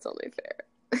fair.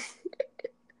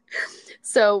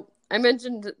 So I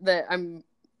mentioned that I'm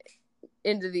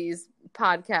into these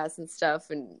podcasts and stuff,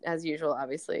 and as usual,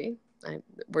 obviously,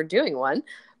 we're doing one.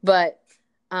 But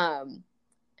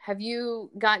have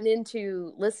you gotten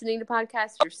into listening to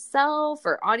podcasts yourself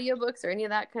or audiobooks or any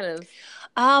of that kind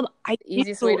of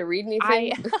easiest way to read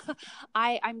anything?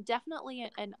 I'm definitely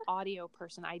an audio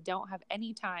person. I don't have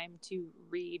any time to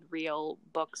read real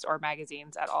books or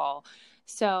magazines at all.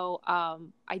 So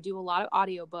I do a lot of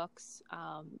audiobooks,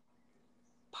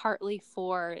 partly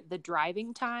for the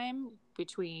driving time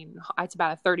it's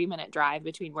about a 30-minute drive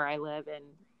between where I live and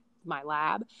my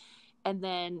lab. And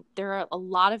then there are a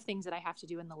lot of things that I have to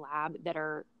do in the lab that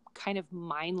are kind of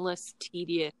mindless,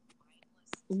 tedious,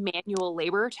 manual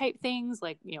labor type things,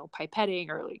 like, pipetting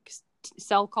or like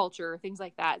cell culture, things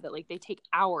like that like they take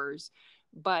hours,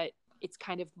 but it's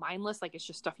kind of mindless. Like it's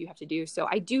just stuff you have to do. So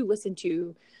I do listen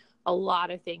to a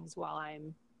lot of things while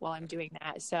I'm doing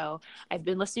that. So I've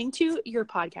been listening to your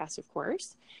podcast, of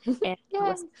course, and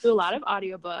listening to a lot of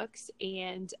audiobooks.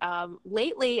 And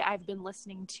lately I've been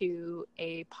listening to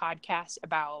a podcast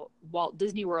about Walt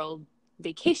Disney World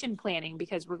vacation planning,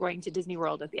 because we're going to Disney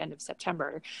World at the end of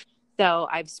September. So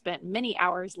I've spent many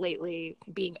hours lately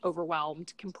being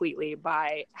overwhelmed completely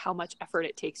by how much effort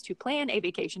it takes to plan a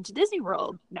vacation to Disney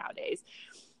World nowadays.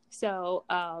 So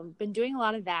been doing a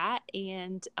lot of that,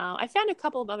 and I found a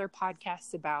couple of other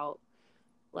podcasts about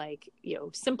like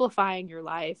simplifying your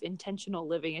life, intentional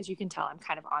living. As you can tell, I'm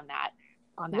kind of on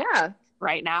that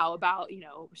right now, about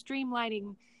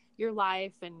streamlining your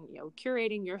life and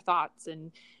curating your thoughts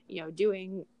and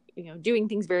doing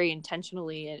things very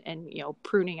intentionally and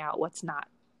pruning out what's not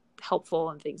helpful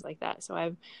and things like that. So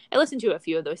I listened to a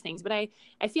few of those things, but I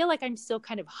feel like I'm still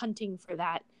kind of hunting for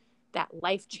that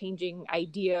life-changing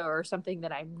idea or something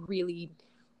that I really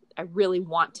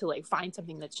want to like find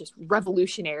something that's just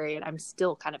revolutionary, and I'm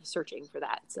still kind of searching for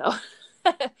that. So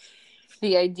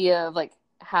the idea of like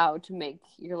how to make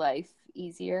your life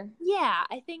easier. Yeah,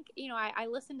 I think I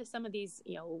listen to some of these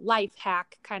life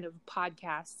hack kind of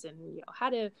podcasts and how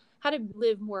to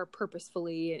live more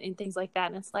purposefully and things like that.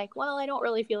 And it's like, well, I don't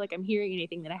really feel like I'm hearing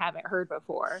anything that I haven't heard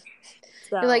before.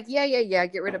 So, you're like, yeah,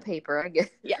 get rid of paper. I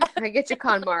get your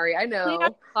KonMari. I know. Clean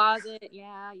out the closet,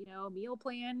 meal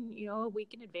plan, a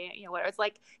week in advance, whatever. It's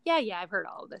like, yeah, I've heard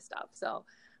all of this stuff. So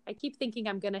I keep thinking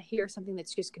I'm going to hear something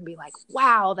that's just going to be like,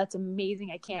 wow, that's amazing.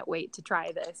 I can't wait to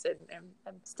try this. And I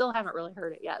still haven't really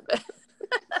heard it yet. But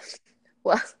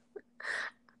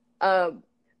well,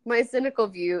 my cynical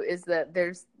view is that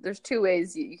there's 2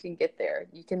 ways you can get there.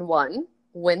 You can, 1,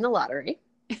 win the lottery,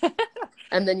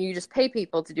 and then you just pay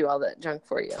people to do all that junk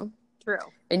for you. True.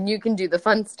 And you can do the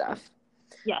fun stuff.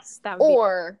 Yes. That would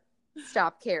or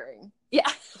stop caring.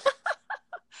 Yeah.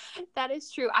 That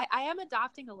is true. I am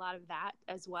adopting a lot of that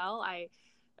as well.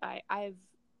 I've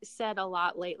said a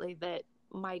lot lately that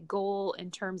my goal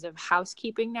in terms of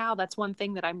housekeeping now. That's one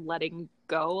thing that I'm letting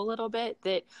go a little bit,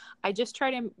 that I just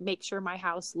try to make sure my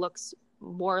house looks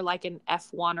more like an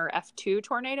F1 or F2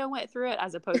 tornado went through it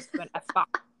as opposed to an F5.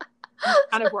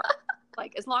 Kind of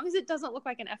like, as long as it doesn't look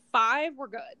like an F5, we're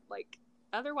good. Like,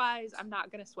 otherwise I'm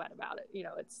not going to sweat about it. You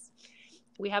know,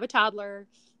 we have a toddler,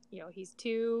 you know, he's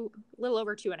a little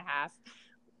over 2.5.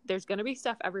 There's going to be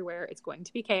stuff everywhere. It's going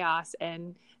to be chaos.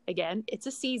 And again, it's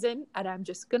a season and I'm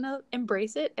just going to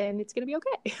embrace it and it's going to be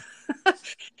okay.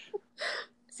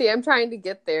 See, I'm trying to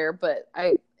get there, but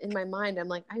in my mind, I'm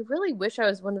like, I really wish I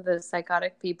was one of those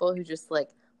psychotic people who just like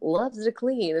loves to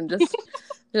clean and just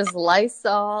just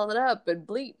Lysol it up and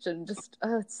bleach and just,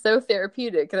 it's so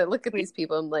therapeutic. And I look at these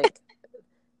people, I'm like,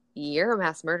 you're a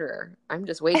mass murderer. I'm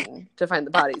just waiting to find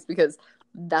the bodies because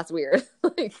that's weird.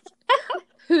 Like,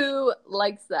 who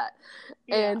likes that?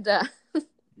 Yeah. And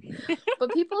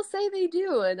but people say they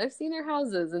do, and I've seen their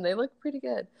houses and they look pretty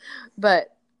good.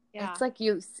 But it's like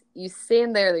you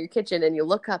stand there in your kitchen and you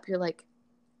look up, you're like,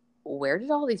 where did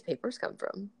all these papers come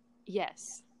from?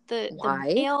 Yes. The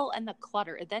mail and the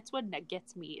clutter, that's what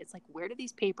gets me. It's like, where do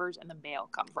these papers and the mail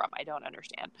come from? I don't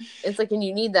understand. It's like, and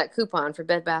you need that coupon for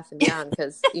Bed Bath & Beyond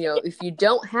because, you know, if you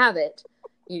don't have it,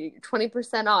 you're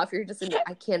 20% off. You're just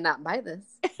I cannot buy this.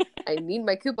 I need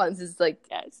my coupons. It's like,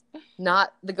 yes,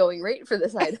 not the going rate for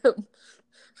this item.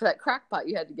 For that crock pot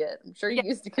you had to get. I'm sure you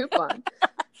used a coupon.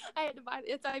 I had to buy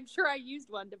it. I'm sure I used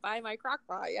one to buy my crock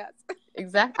pot, yes.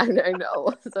 Exactly. I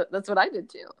know. So that's what I did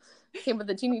too. Came with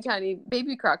a teeny tiny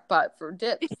baby crock pot for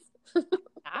dips.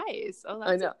 Nice. Oh,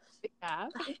 that's I know.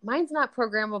 Mine's not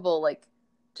programmable, like,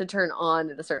 to turn on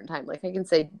at a certain time. Like, I can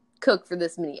say cook for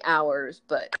this many hours,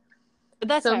 but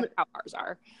that's how ours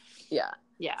are. Yeah.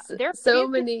 Yeah. There's so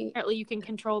many. Apparently you can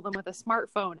control them with a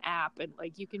smartphone app, and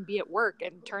like you can be at work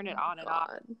and turn it on and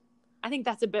off. I think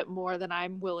that's a bit more than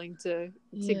I'm willing to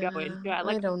go into.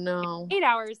 Like, I don't know. 8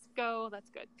 hours, go. That's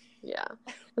good. Yeah.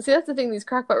 Well, see, that's the thing. These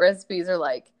crockpot recipes are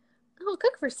like, oh,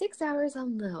 cook for 6 hours. Oh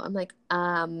no. I'm like,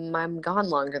 I'm gone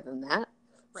longer than that.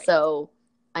 Right. So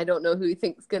I don't know who you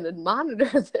think's gonna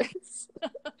monitor this.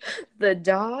 The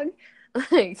dog,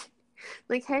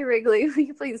 like, hey Wrigley, will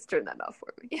you please turn that off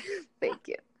for me? Thank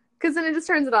you. Because then it just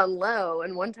turns it on low.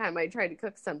 And one time I tried to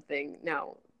cook something.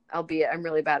 Now, albeit I'm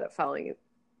really bad at following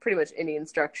pretty much any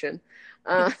instruction.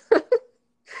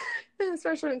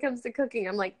 Especially when it comes to cooking.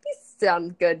 I'm like, these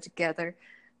sound good together.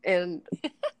 And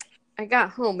I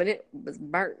got home and it was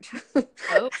burnt.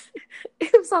 Oh.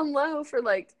 It was on low for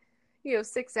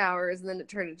 6 hours, and then it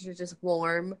turned into just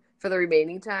warm for the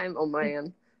remaining time. Oh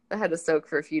man, I had to soak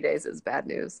for a few days. It was bad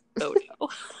news. Oh no.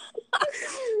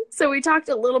 So we talked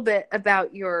a little bit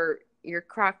about your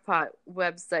crockpot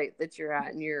website that you're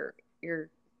at and your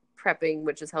prepping,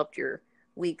 which has helped your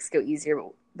weeks go easier.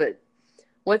 But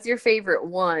what's your favorite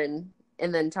one?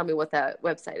 And then tell me what that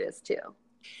website is too.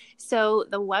 So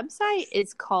the website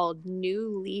is called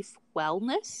New Leaf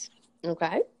Wellness.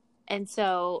 Okay. And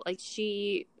so I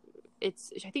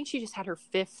think she just had her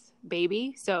 5th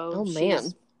baby. So oh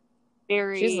man,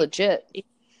 she's legit.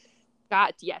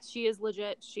 Yes, she is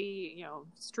legit. She,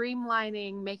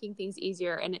 streamlining, making things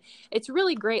easier. And it's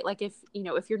really great. Like if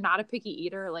you're not a picky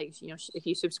eater, like, if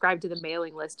you subscribe to the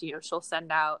mailing list, she'll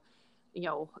send out,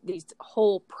 these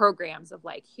whole programs of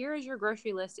like, here is your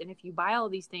grocery list. And if you buy all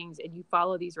these things and you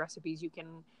follow these recipes, you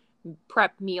can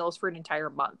prep meals for an entire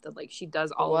month. And like, she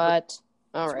does all of it.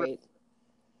 All right.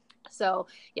 So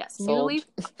yes, New Leaf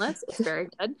Wellness is very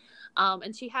good.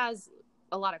 And she has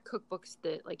a lot of cookbooks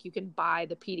that like you can buy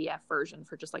the PDF version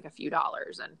for just like a few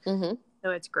dollars. And so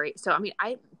it's great. So, I mean,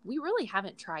 we really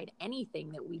haven't tried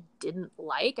anything that we didn't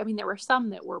like. I mean, there were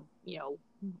some that were,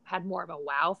 had more of a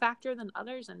wow factor than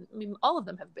others. And I mean, all of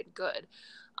them have been good.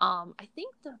 I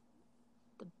think the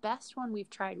best one we've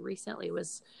tried recently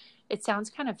was, it sounds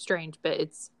kind of strange, but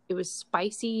it was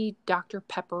spicy Dr.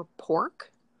 Pepper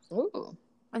pork. Ooh.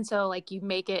 And so like you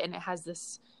make it and it has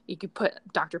this, you could put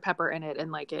Dr. Pepper in it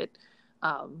and like it,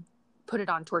 put it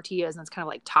on tortillas and it's kind of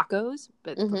like tacos,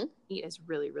 but the meat is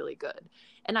really, really good.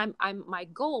 And my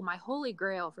goal, my holy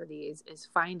grail for these is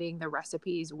finding the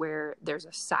recipes where there's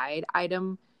a side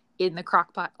item in the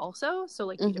crock pot also. So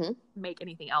like you don't make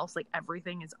anything else. Like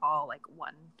everything is all like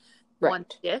one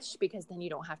dish, because then you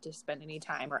don't have to spend any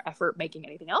time or effort making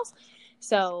anything else.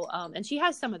 So, and she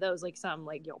has some of those, like some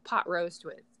like, pot roast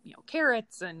with,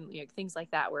 carrots and things like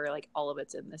that, where like all of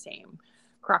it's in the same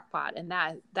crock pot. And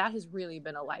that has really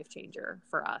been a life changer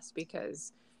for us,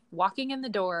 because walking in the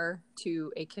door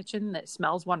to a kitchen that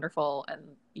smells wonderful and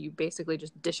you basically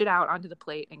just dish it out onto the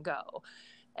plate and go.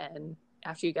 And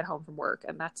after you get home from work,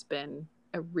 and that's been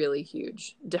a really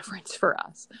huge difference for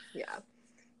us. Yeah.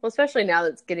 Well, especially now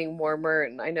that it's getting warmer,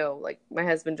 and I know, like, my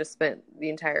husband just spent the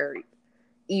entire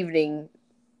evening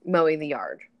mowing the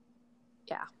yard.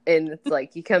 Yeah. And it's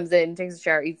like, he comes in, takes a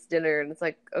shower, eats dinner, and it's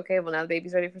like, okay, well, now the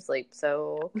baby's ready for sleep,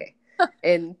 so okay.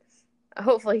 And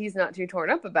hopefully he's not too torn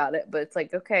up about it, but it's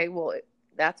like, okay, well,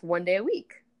 that's one day a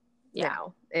week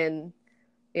now. And,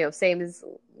 you know, same as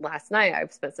last night,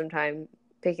 I've spent some time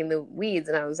picking the weeds,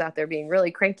 and I was out there being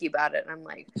really cranky about it. And I'm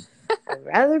like, I'd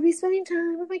rather be spending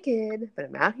time with my kid, but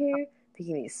I'm out here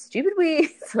picking these stupid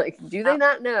weeds. Like, do they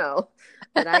not know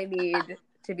that I need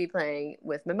to be playing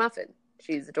with my muffin?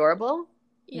 She's adorable.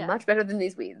 Yeah. Much better than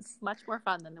these weeds. Much more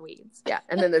fun than the weeds. Yeah.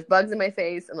 And then there's bugs in my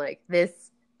face. I'm like,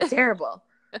 this is terrible.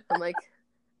 I'm like,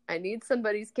 I need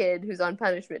somebody's kid who's on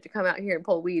punishment to come out here and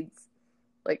pull weeds.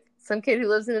 Like, some kid who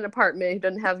lives in an apartment who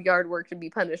doesn't have yard work to be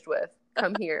punished with.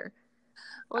 Come here.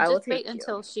 Well, just wait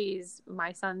until she's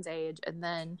my son's age, and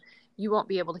then you won't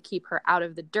be able to keep her out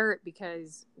of the dirt,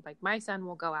 because, like, my son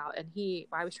will go out, and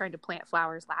I was trying to plant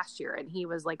flowers last year, and he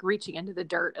was, like, reaching into the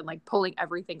dirt and, like, pulling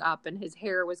everything up, and his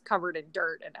hair was covered in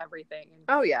dirt and everything. And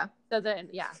oh, yeah. So then,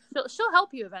 yeah, she'll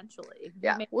help you eventually.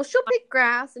 Yeah. Well, she'll pick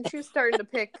grass, and she was starting to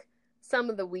pick some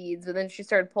of the weeds, but then she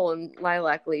started pulling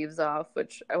lilac leaves off,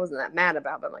 which I wasn't that mad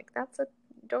about, but I'm like,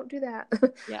 don't do that.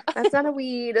 Yeah. That's not a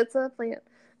weed, it's a plant.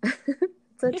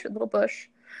 It's a little bush.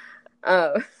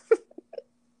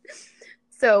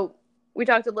 So we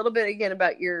talked a little bit again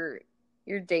about your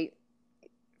date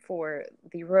for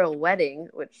the royal wedding,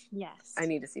 which yes, I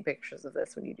need to see pictures of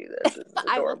this when you do this. This is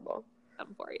adorable. I will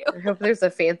for you. I hope there's a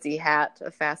fancy hat,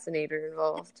 a fascinator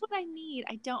involved. That's what I need.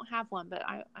 I don't have one, but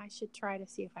I should try to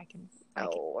see if I can.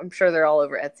 I'm sure they're all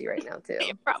over Etsy right now too.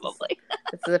 Probably.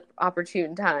 It's an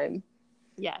opportune time.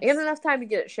 Yes. And enough time to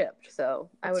get it shipped, so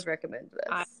I would recommend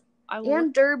this.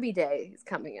 And Derby Day is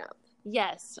coming up.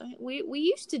 Yes, we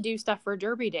used to do stuff for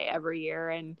Derby Day every year,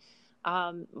 and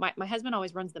my husband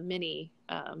always runs the mini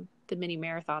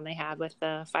marathon they have with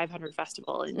the 500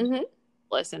 festival in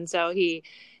and so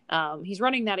he's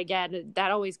running that again.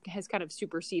 That always has kind of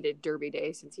superseded Derby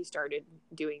Day since he started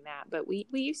doing that. But we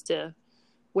used to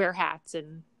wear hats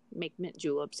and make mint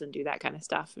juleps and do that kind of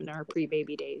stuff in our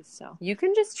pre-baby days. So you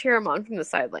can just cheer him on from the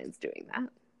sidelines doing that.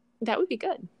 That would be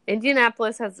good.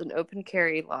 Indianapolis has an open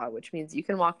carry law, which means you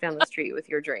can walk down the street with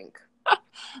your drink.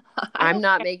 I'm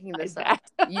not making this up.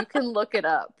 You can look it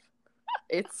up.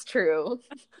 It's true.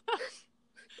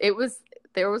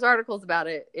 There was articles about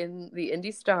it in the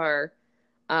Indy Star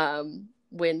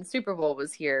when Super Bowl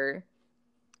was here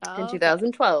in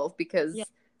 2012, because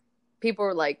people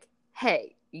were like,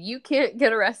 hey, you can't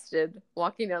get arrested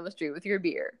walking down the street with your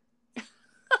beer.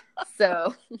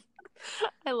 So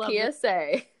I love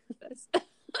PSA.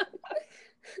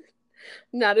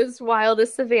 Not as wild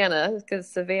as Savannah, because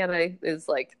Savannah is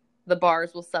like, the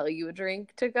bars will sell you a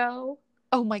drink to go.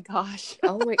 Oh my gosh.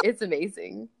 It's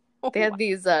amazing. They had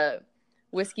these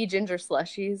whiskey ginger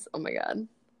slushies. Oh my god.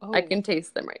 I can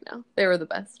taste them right now. They were the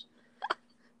best.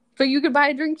 But you could buy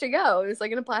a drink to go. It was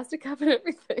like in a plastic cup and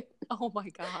everything. Oh my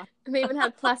god. And they even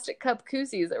had plastic cup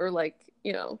koozies that were like,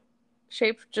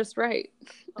 shaped just right.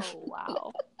 Oh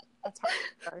wow. That's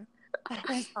hardcore. That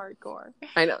is hardcore.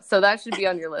 I know. So that should be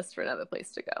on your list for another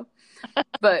place to go.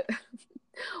 But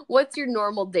what's your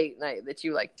normal date night that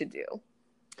you like to do?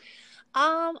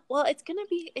 Well, it's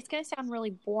gonna sound really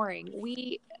boring.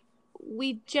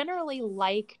 We generally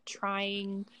like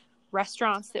trying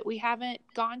restaurants that we haven't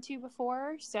gone to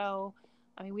before. So,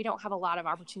 I mean, we don't have a lot of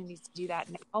opportunities to do that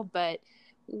now, but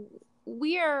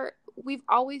we've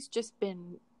always just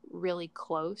been really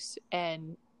close,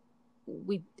 and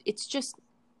it's just,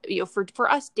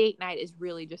 for us, date night is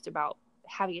really just about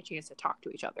having a chance to talk to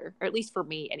each other, or at least for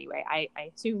me anyway. I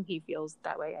assume he feels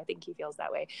that way. I think he feels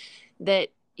that way, that,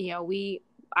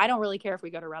 I don't really care if we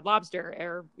go to Red Lobster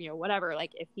or, whatever,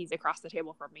 like if he's across the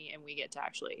table from me and we get to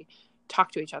actually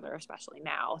talk to each other, especially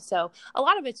now. So a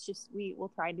lot of it's just, we will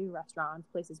try new restaurants,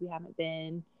 places we haven't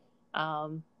been,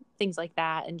 things like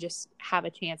that, and just have a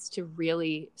chance to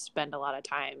really spend a lot of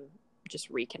time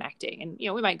just reconnecting. And,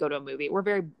 we might go to a movie. We're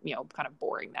very, kind of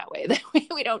boring that way. That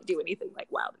we don't do anything like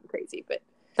wild and crazy, but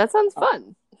that sounds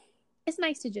fun. It's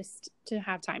nice to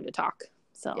have time to talk.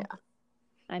 So yeah.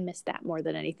 I miss that more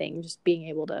than anything, just being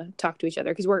able to talk to each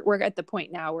other. Because we're at the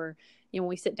point now where, when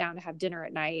we sit down to have dinner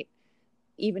at night,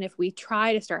 even if we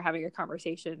try to start having a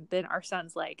conversation, then our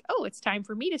son's like, oh, it's time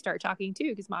for me to start talking too,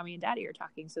 because mommy and daddy are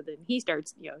talking. So then he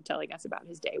starts, telling us about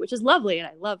his day, which is lovely. And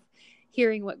I love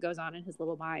hearing what goes on in his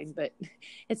little mind. But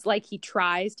it's like he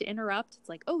tries to interrupt. It's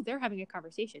like, oh, they're having a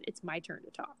conversation. It's my turn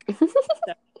to talk.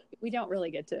 So we don't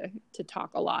really get to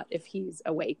talk a lot if he's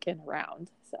awake and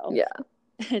around. So yeah.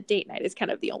 Date night is kind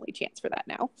of the only chance for that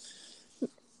now.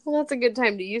 Well, that's a good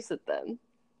time to use it then.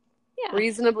 Yeah.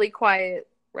 Reasonably quiet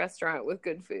restaurant with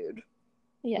good food.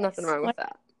 Yes. Nothing wrong with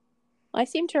that. I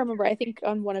seem to remember, I think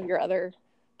on one of your other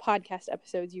podcast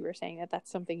episodes, you were saying that that's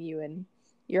something you and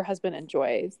your husband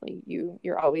enjoys. Like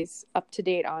you're always up to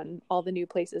date on all the new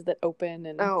places that open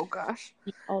and oh gosh,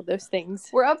 all those things.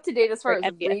 We're up to date as far Very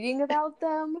as envious. reading about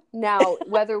them. Now,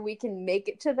 whether we can make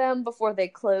it to them before they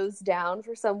close down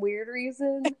for some weird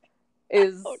reason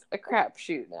is a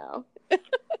crapshoot now.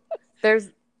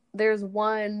 There's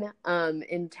one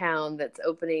in town that's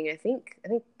opening. I think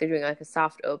they're doing like a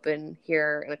soft open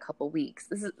here in a couple weeks.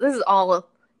 This is all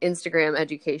Instagram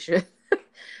education.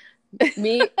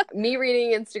 me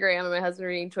reading Instagram and my husband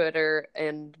reading Twitter,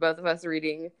 and both of us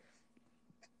reading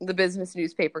the business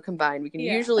newspaper combined. We can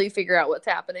usually figure out what's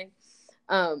happening.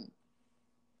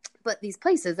 But these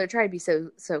places, they're trying to be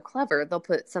so clever. They'll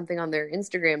put something on their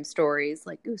Instagram stories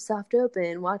like, "Ooh, soft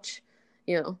open. Watch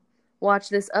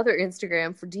this other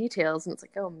Instagram for details." And it's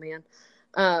like, oh man.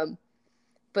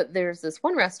 But there's this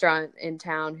one restaurant in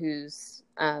town whose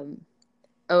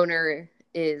owner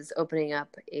is opening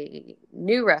up a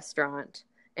new restaurant,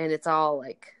 and it's all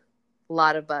like a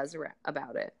lot of buzz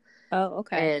about it. Oh,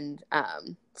 okay. And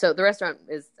so the restaurant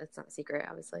it's not a secret,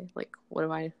 obviously. Like, who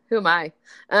am I?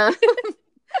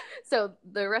 So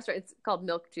the restaurant, it's called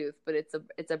Milktooth, but it's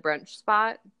a brunch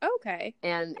spot. Okay.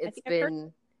 And it's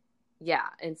been, yeah.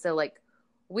 And so like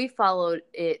we followed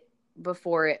it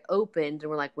before it opened, and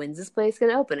we're like, when's this place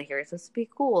going to open? I hear it's supposed to be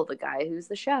cool. The guy who's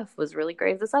the chef was really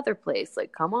great at this other place.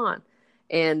 Like, come on.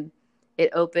 And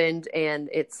it opened, and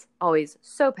it's always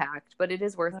so packed, but it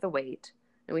is worth the wait.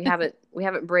 And we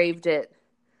haven't braved it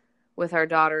with our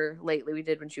daughter lately. We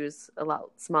did when she was a lot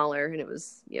smaller, and it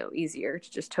was, easier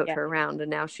to just tote her around. And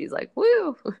now she's like,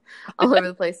 woo, all over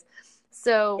the place.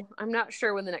 So I'm not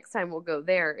sure when the next time we'll go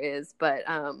there is, but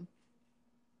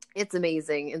it's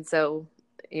amazing. And so,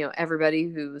 everybody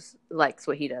who likes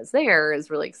what he does there is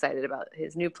really excited about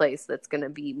his new place that's going to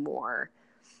be more,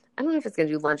 I don't know if it's going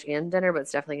to do lunch and dinner, but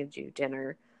it's definitely going to do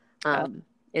dinner. And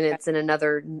it's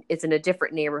in a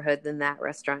different neighborhood than that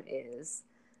restaurant is.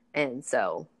 And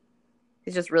so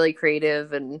he's just really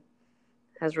creative and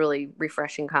has really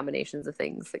refreshing combinations of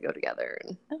things that go together.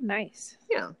 And, oh, nice.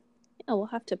 Yeah, we'll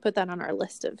have to put that on our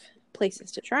list of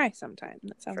places to try sometime.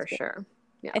 That sounds for good. Sure.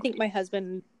 Yeah. I think my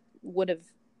husband would have,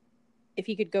 if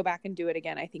he could go back and do it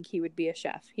again, I think he would be a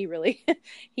chef. He really,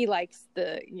 he likes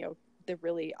the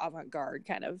really avant-garde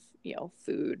kind of,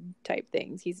 food type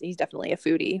things. He's definitely a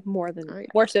foodie more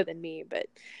so than me, but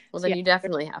then you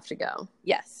definitely have to go.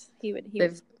 Yes, he would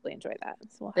really enjoy that.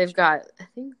 So they've got, I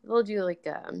think they'll do like,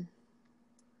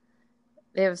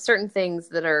 they have certain things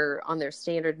that are on their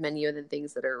standard menu and then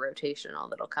things that are rotational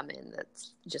that'll come in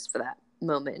that's just for that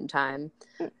moment in time.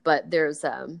 But there's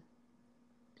a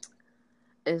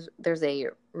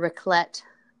raclette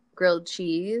grilled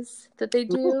cheese that they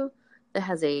do that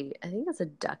has I think it's a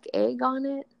duck egg on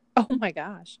it. Oh my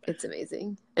gosh. It's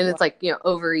amazing. And it's like,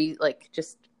 over like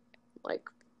just like,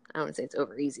 I don't want to say it's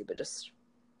over easy, but just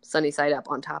sunny side up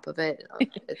on top of it.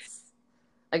 It's,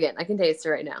 again, I can taste it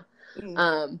right now.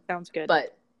 Sounds good.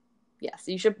 But yes,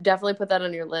 you should definitely put that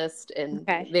on your list. And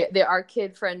they are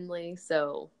kid friendly,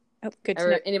 so good to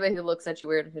know. Anybody who looks at you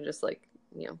weird can just like,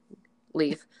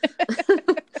 leave.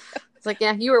 It's like,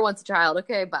 yeah, you were once a child.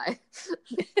 Okay, bye.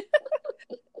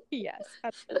 Yes,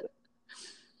 absolutely.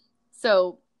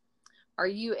 So, are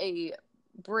you a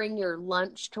bring your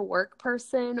lunch to work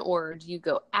person, or do you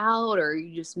go out, or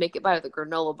you just make it by the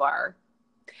granola bar?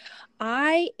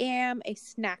 I am a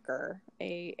snacker,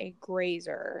 a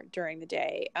grazer during the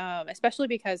day, especially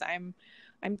because I'm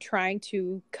trying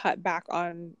to cut back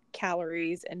on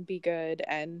calories and be good.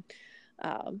 And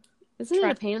isn't it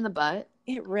a pain in the butt?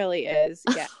 It really is.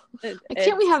 Yeah.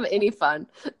 Can't we have any fun?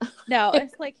 No,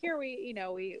 it's like here we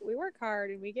work hard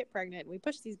and we get pregnant and we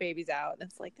push these babies out, and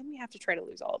it's like then we have to try to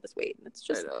lose all of this weight, and it's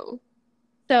just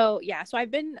so yeah. So I've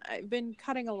been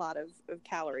cutting a lot of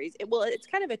calories. It's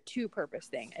kind of a two-purpose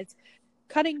thing. It's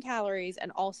cutting calories,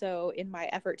 and also in my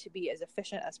effort to be as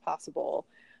efficient as possible,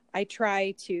 I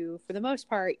try to, for the most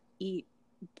part, eat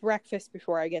breakfast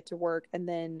before I get to work, and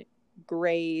then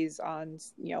graze on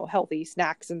healthy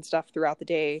snacks and stuff throughout the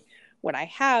day when I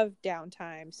have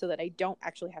downtime, so that I don't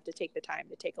actually have to take the time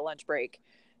to take a lunch break,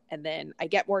 and then I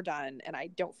get more done and I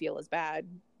don't feel as bad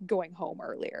going home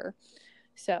earlier.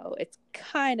 So it's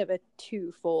kind of a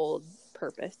twofold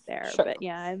purpose there. Sure. But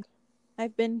yeah,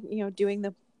 I've been doing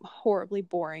the horribly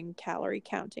boring calorie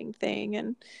counting thing,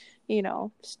 and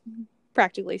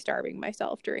practically starving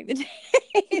myself during the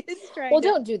day. Well,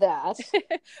 don't do that.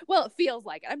 Well, it feels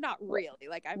like it. I'm not really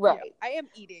like I'm right. I am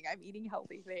eating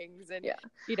healthy things, and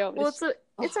well,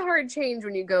 it's a hard change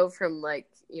when you go from like,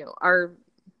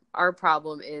 our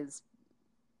problem is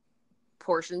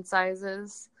portion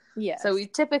sizes. Yes. So we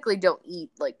typically don't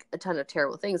eat like a ton of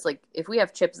terrible things. Like if we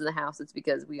have chips in the house, it's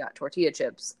because we got tortilla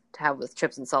chips to have with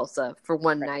chips and salsa for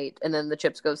one night, and then the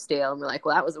chips go stale and we're like,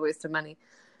 well, that was a waste of money.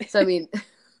 So I mean,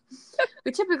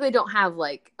 we typically don't have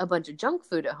like a bunch of junk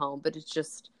food at home, but it's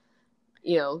just,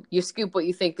 you scoop what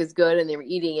you think is good and they're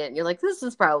eating it and you're like, this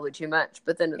is probably too much.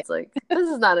 But then it's like, this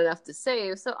is not enough to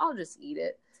save, so I'll just eat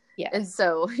it. Yeah. And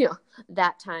so,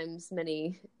 that times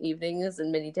many evenings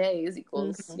and many days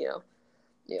equals,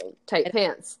 tight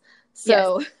pants.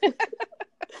 So, and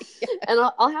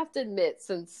I'll have to admit,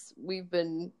 since we've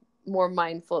been more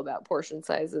mindful about portion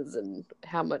sizes and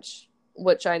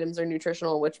which items are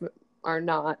nutritional, which are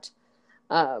not,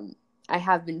 I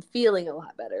have been feeling a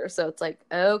lot better. So it's like,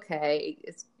 okay,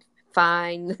 it's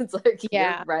fine. It's like,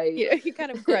 you're right. You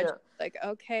kind of grudge, like,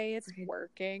 okay, it's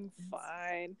working.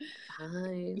 Fine.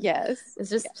 Yes. It's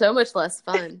just so much less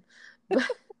fun.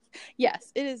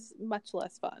 Yes, it is much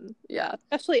less fun. Yeah.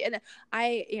 Especially, and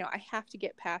I have to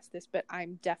get past this, but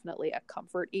I'm definitely a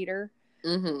comfort eater.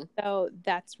 Mm-hmm. So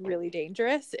that's really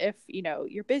dangerous if,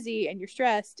 you're busy and you're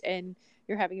stressed and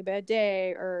you're having a bad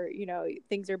day, or,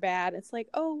 things are bad. It's like,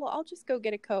 oh, well, I'll just go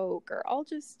get a Coke, or I'll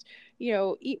just,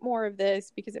 eat more of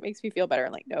this because it makes me feel better.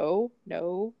 I'm like, no,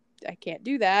 I can't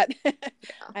do that.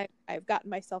 I've gotten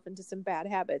myself into some bad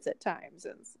habits at times.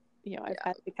 And, I've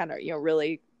had to kind of,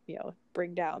 really,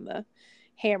 bring down the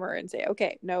hammer and say,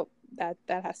 okay, nope, that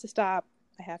has to stop.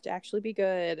 I have to actually be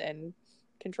good and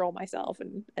control myself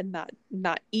and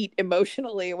not eat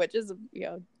emotionally, which is,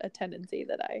 a tendency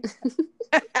that I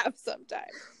have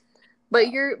sometimes.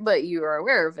 But you are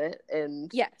aware of it, and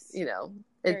yes,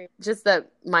 just that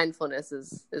mindfulness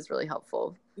is really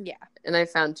helpful. Yeah. And I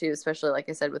found too, especially like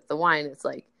I said with the wine, it's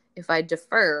like if I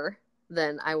defer,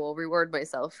 then I will reward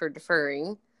myself for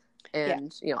deferring,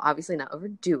 and obviously not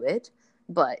overdo it,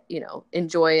 but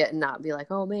enjoy it and not be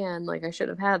like, oh man, like I should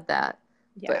have had that.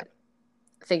 But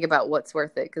think about what's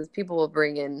worth it, because people will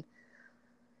bring in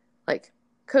like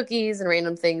cookies and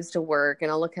random things to work,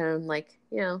 and I'll look at them like,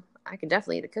 I can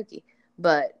definitely eat a cookie,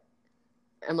 but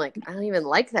I'm like, I don't even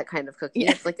like that kind of cookie.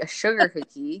 It's like a sugar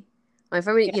cookie. If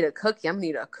I'm going to eat a cookie, I'm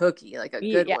going to eat a cookie, like a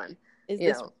good one. Is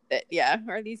this worth it? Yeah.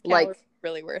 Are these calories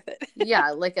really worth it?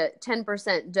 Like a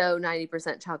 10% dough,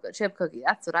 90% chocolate chip cookie.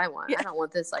 That's what I want. I don't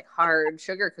want this like hard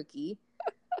sugar cookie.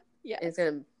 It's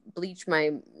going to bleach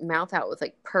my mouth out with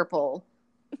like purple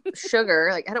sugar.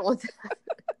 Like, I don't want that.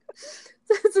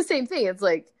 It's the same thing. It's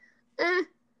like,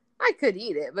 I could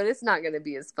eat it, but it's not going to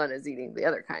be as fun as eating the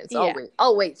other kind. So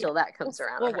I'll wait till that comes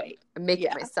around. We'll wait. And make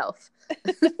it myself.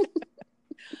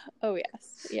 Oh,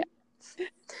 yes. Yeah.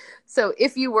 So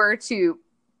if you were to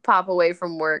pop away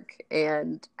from work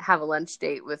and have a lunch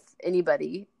date with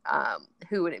anybody,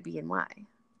 who would it be and why?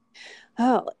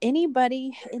 Oh,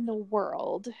 anybody in the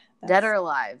world. Dead or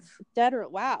alive? Dead or,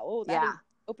 wow. Oh, that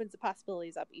opens the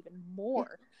possibilities up even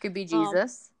more. Could be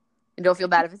Jesus. And don't feel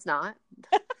bad if it's not.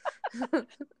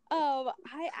 I've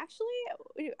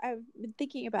been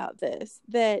thinking about this,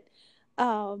 that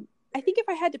I think if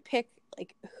I had to pick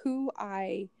like who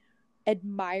I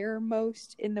admire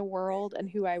most in the world and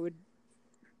who I would,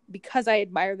 because I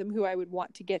admire them, who I would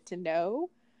want to get to know,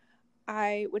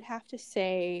 I would have to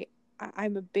say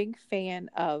I'm a big fan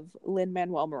of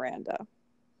Lin-Manuel Miranda.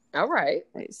 All right.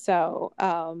 So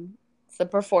it's the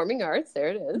performing arts. There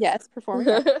it is. Yes, performing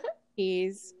arts.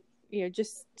 He's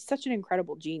just such an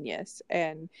incredible genius,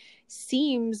 and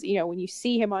seems, when you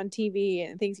see him on TV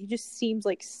and things, he just seems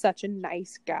like such a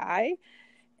nice guy.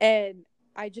 And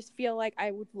I just feel like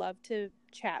I would love to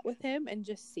chat with him and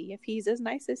just see if he's as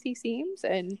nice as he seems.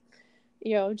 And,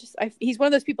 he's one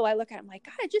of those people I look at, I'm like,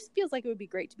 God, it just feels like it would be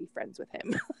great to be friends with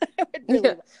him. I would really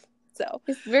love it. So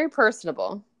he's very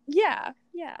personable. Yeah.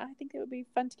 I think it would be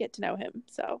fun to get to know him.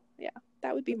 So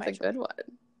that would be That's a good one.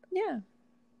 Yeah.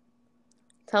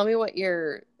 Tell me what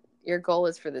your goal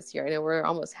is for this year. I know we're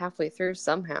almost halfway through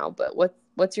somehow, but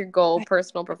what's your goal,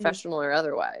 personal, professional, or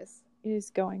otherwise? It is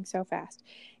going so fast.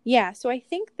 Yeah, so I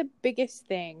think the biggest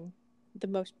thing, the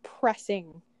most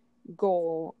pressing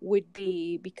goal would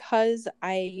be, because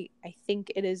I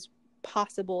think it is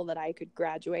possible that I could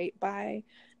graduate by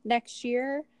next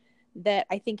year, that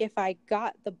I think if I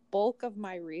got the bulk of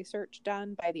my research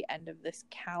done by the end of this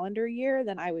calendar year,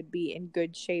 then I would be in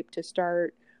good shape to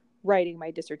start writing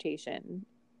my dissertation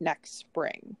next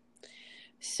spring.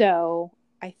 So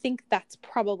I think that's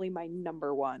probably my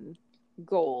number one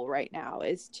goal right now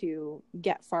is to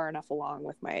get far enough along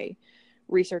with my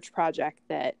research project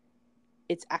that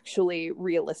it's actually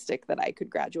realistic that I could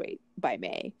graduate by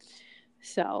May.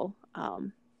 So,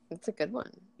 that's a good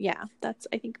one. Yeah, that's,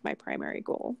 I think, my primary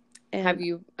goal. And have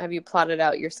you plotted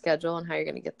out your schedule and how you're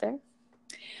going to get there?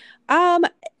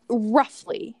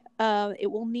 Roughly.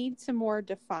 It will need some more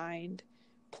defined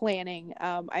planning.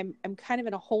 I'm kind of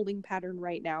in a holding pattern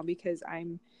right now because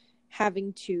I'm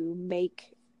having to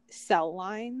make cell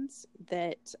lines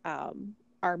that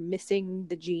are missing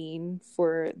the gene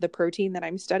for the protein that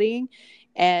I'm studying,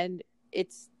 and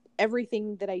it's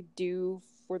everything that I do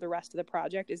for the rest of the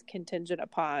project is contingent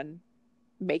upon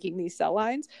making these cell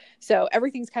lines. So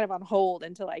everything's kind of on hold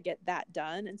until I get that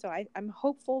done. And so I'm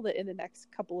hopeful that in the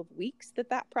next couple of weeks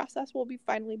that process will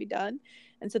finally be done.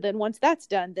 And so then once that's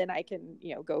done, then I can,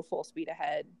 go full speed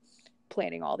ahead,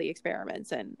 planning all the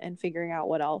experiments and figuring out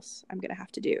what else I'm going to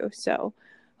have to do. So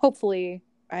hopefully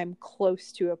I'm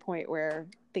close to a point where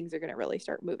things are going to really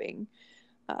start moving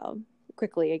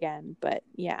quickly again. But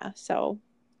yeah, so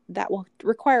that will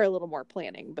require a little more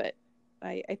planning, but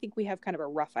I think we have kind of a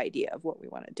rough idea of what we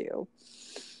want to do.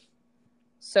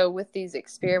 So with these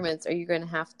experiments, are you going to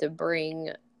have to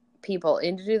bring people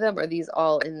in to do them, or are these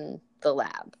all in the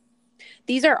lab?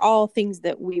 These are all things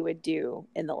that we would do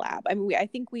in the lab. I mean, I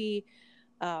think we're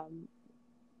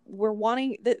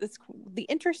wanting the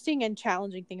interesting and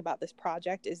challenging thing about this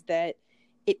project is that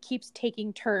it keeps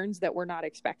taking turns that we're not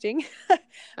expecting.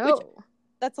 Which,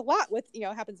 that's a lot with,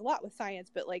 happens a lot with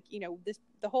science, but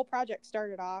the whole project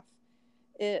started off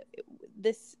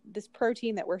this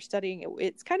protein that we're studying,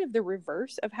 it's kind of the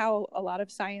reverse of how a lot of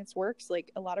science works.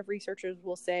 Like a lot of researchers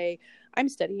will say, I'm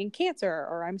studying cancer,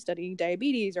 or I'm studying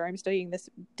diabetes, or I'm studying this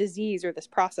disease or this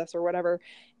process or whatever.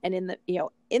 And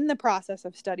in the process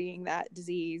of studying that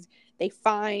disease, they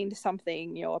find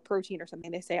something, a protein or something.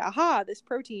 They say, aha, this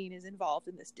protein is involved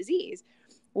in this disease.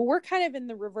 Well, we're kind of in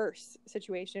the reverse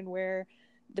situation where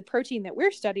the protein that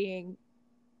we're studying,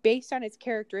 based on its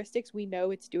characteristics, we know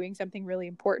it's doing something really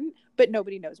important, but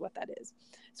nobody knows what that is.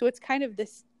 So it's kind of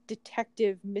this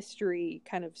detective mystery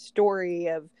kind of story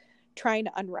of trying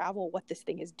to unravel what this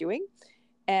thing is doing.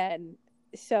 And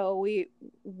so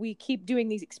we keep doing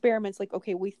these experiments like,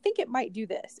 okay, we think it might do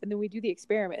this. And then we do the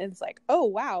experiment and it's like, oh,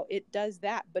 wow, it does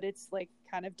that, but it's like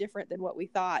kind of different than what we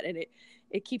thought. And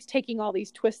it keeps taking all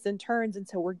these twists and turns. And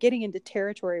so we're getting into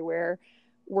territory where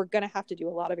we're going to have to do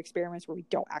a lot of experiments where we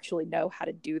don't actually know how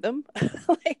to do them.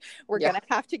 We're going to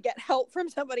have to get help from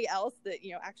somebody else that,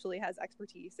 actually has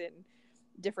expertise in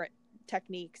different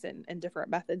techniques and different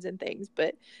methods and things.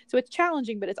 But so it's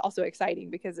challenging, but it's also exciting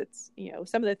because it's,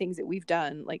 some of the things that we've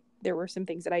done, like there were some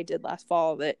things that I did last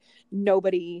fall that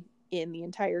nobody in the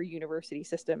entire university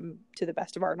system, to the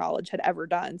best of our knowledge, had ever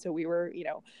done. So we were,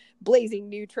 blazing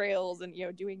new trails and,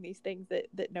 doing these things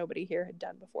that nobody here had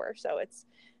done before. So it's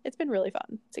been really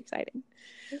fun. It's exciting.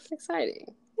 It's exciting.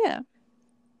 Yeah.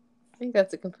 I think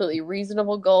that's a completely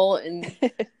reasonable goal and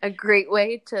a great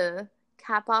way to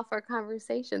cap off our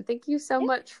conversation. Thank you so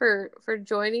much for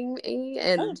joining me,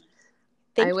 and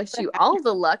I wish you all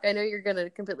the luck. I know you're going to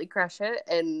completely crush it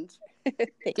and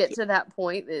get to that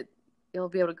point that you'll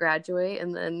be able to graduate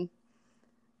and then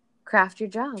craft your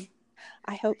job.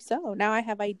 I hope so. Now I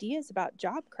have ideas about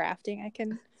job crafting.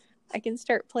 I can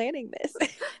start planning this.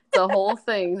 The whole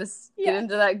thing. Just get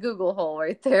into that Google hole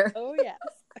right there. Oh, yes.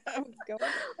 I'm going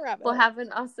rabbit hole. Well, have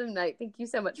an awesome night. Thank you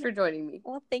so much for joining me.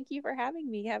 Well, thank you for having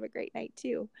me. Have a great night,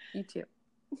 too. You too.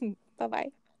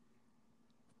 Bye-bye.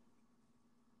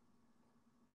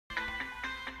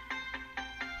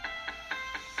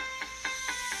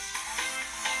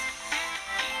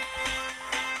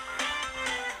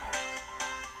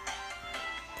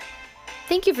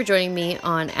 Thank you for joining me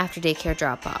on After Daycare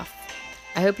Drop-Off.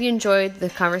 I hope you enjoyed the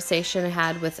conversation I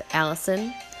had with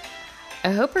Allison.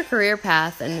 I hope her career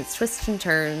path and its twists and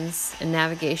turns and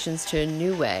navigations to a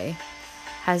new way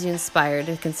has you inspired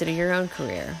to consider your own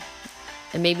career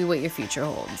and maybe what your future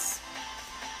holds.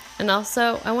 And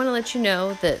also, I want to let you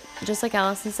know that, just like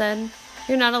Allison said,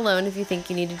 you're not alone if you think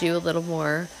you need to do a little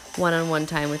more one-on-one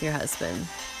time with your husband.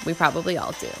 We probably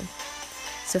all do.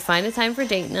 So find a time for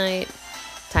date night,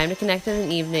 time to connect in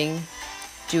an evening,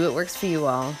 do what works for you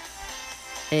all,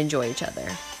 and enjoy each other.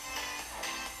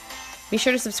 Be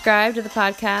sure to subscribe to the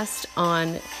podcast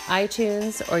on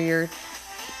iTunes or your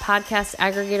podcast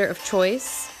aggregator of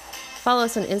choice. Follow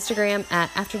us on Instagram at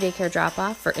After Daycare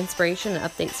Drop-Off for inspiration and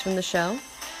updates from the show.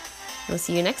 We'll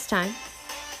see you next time.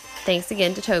 Thanks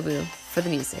again to Tobu for the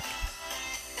music.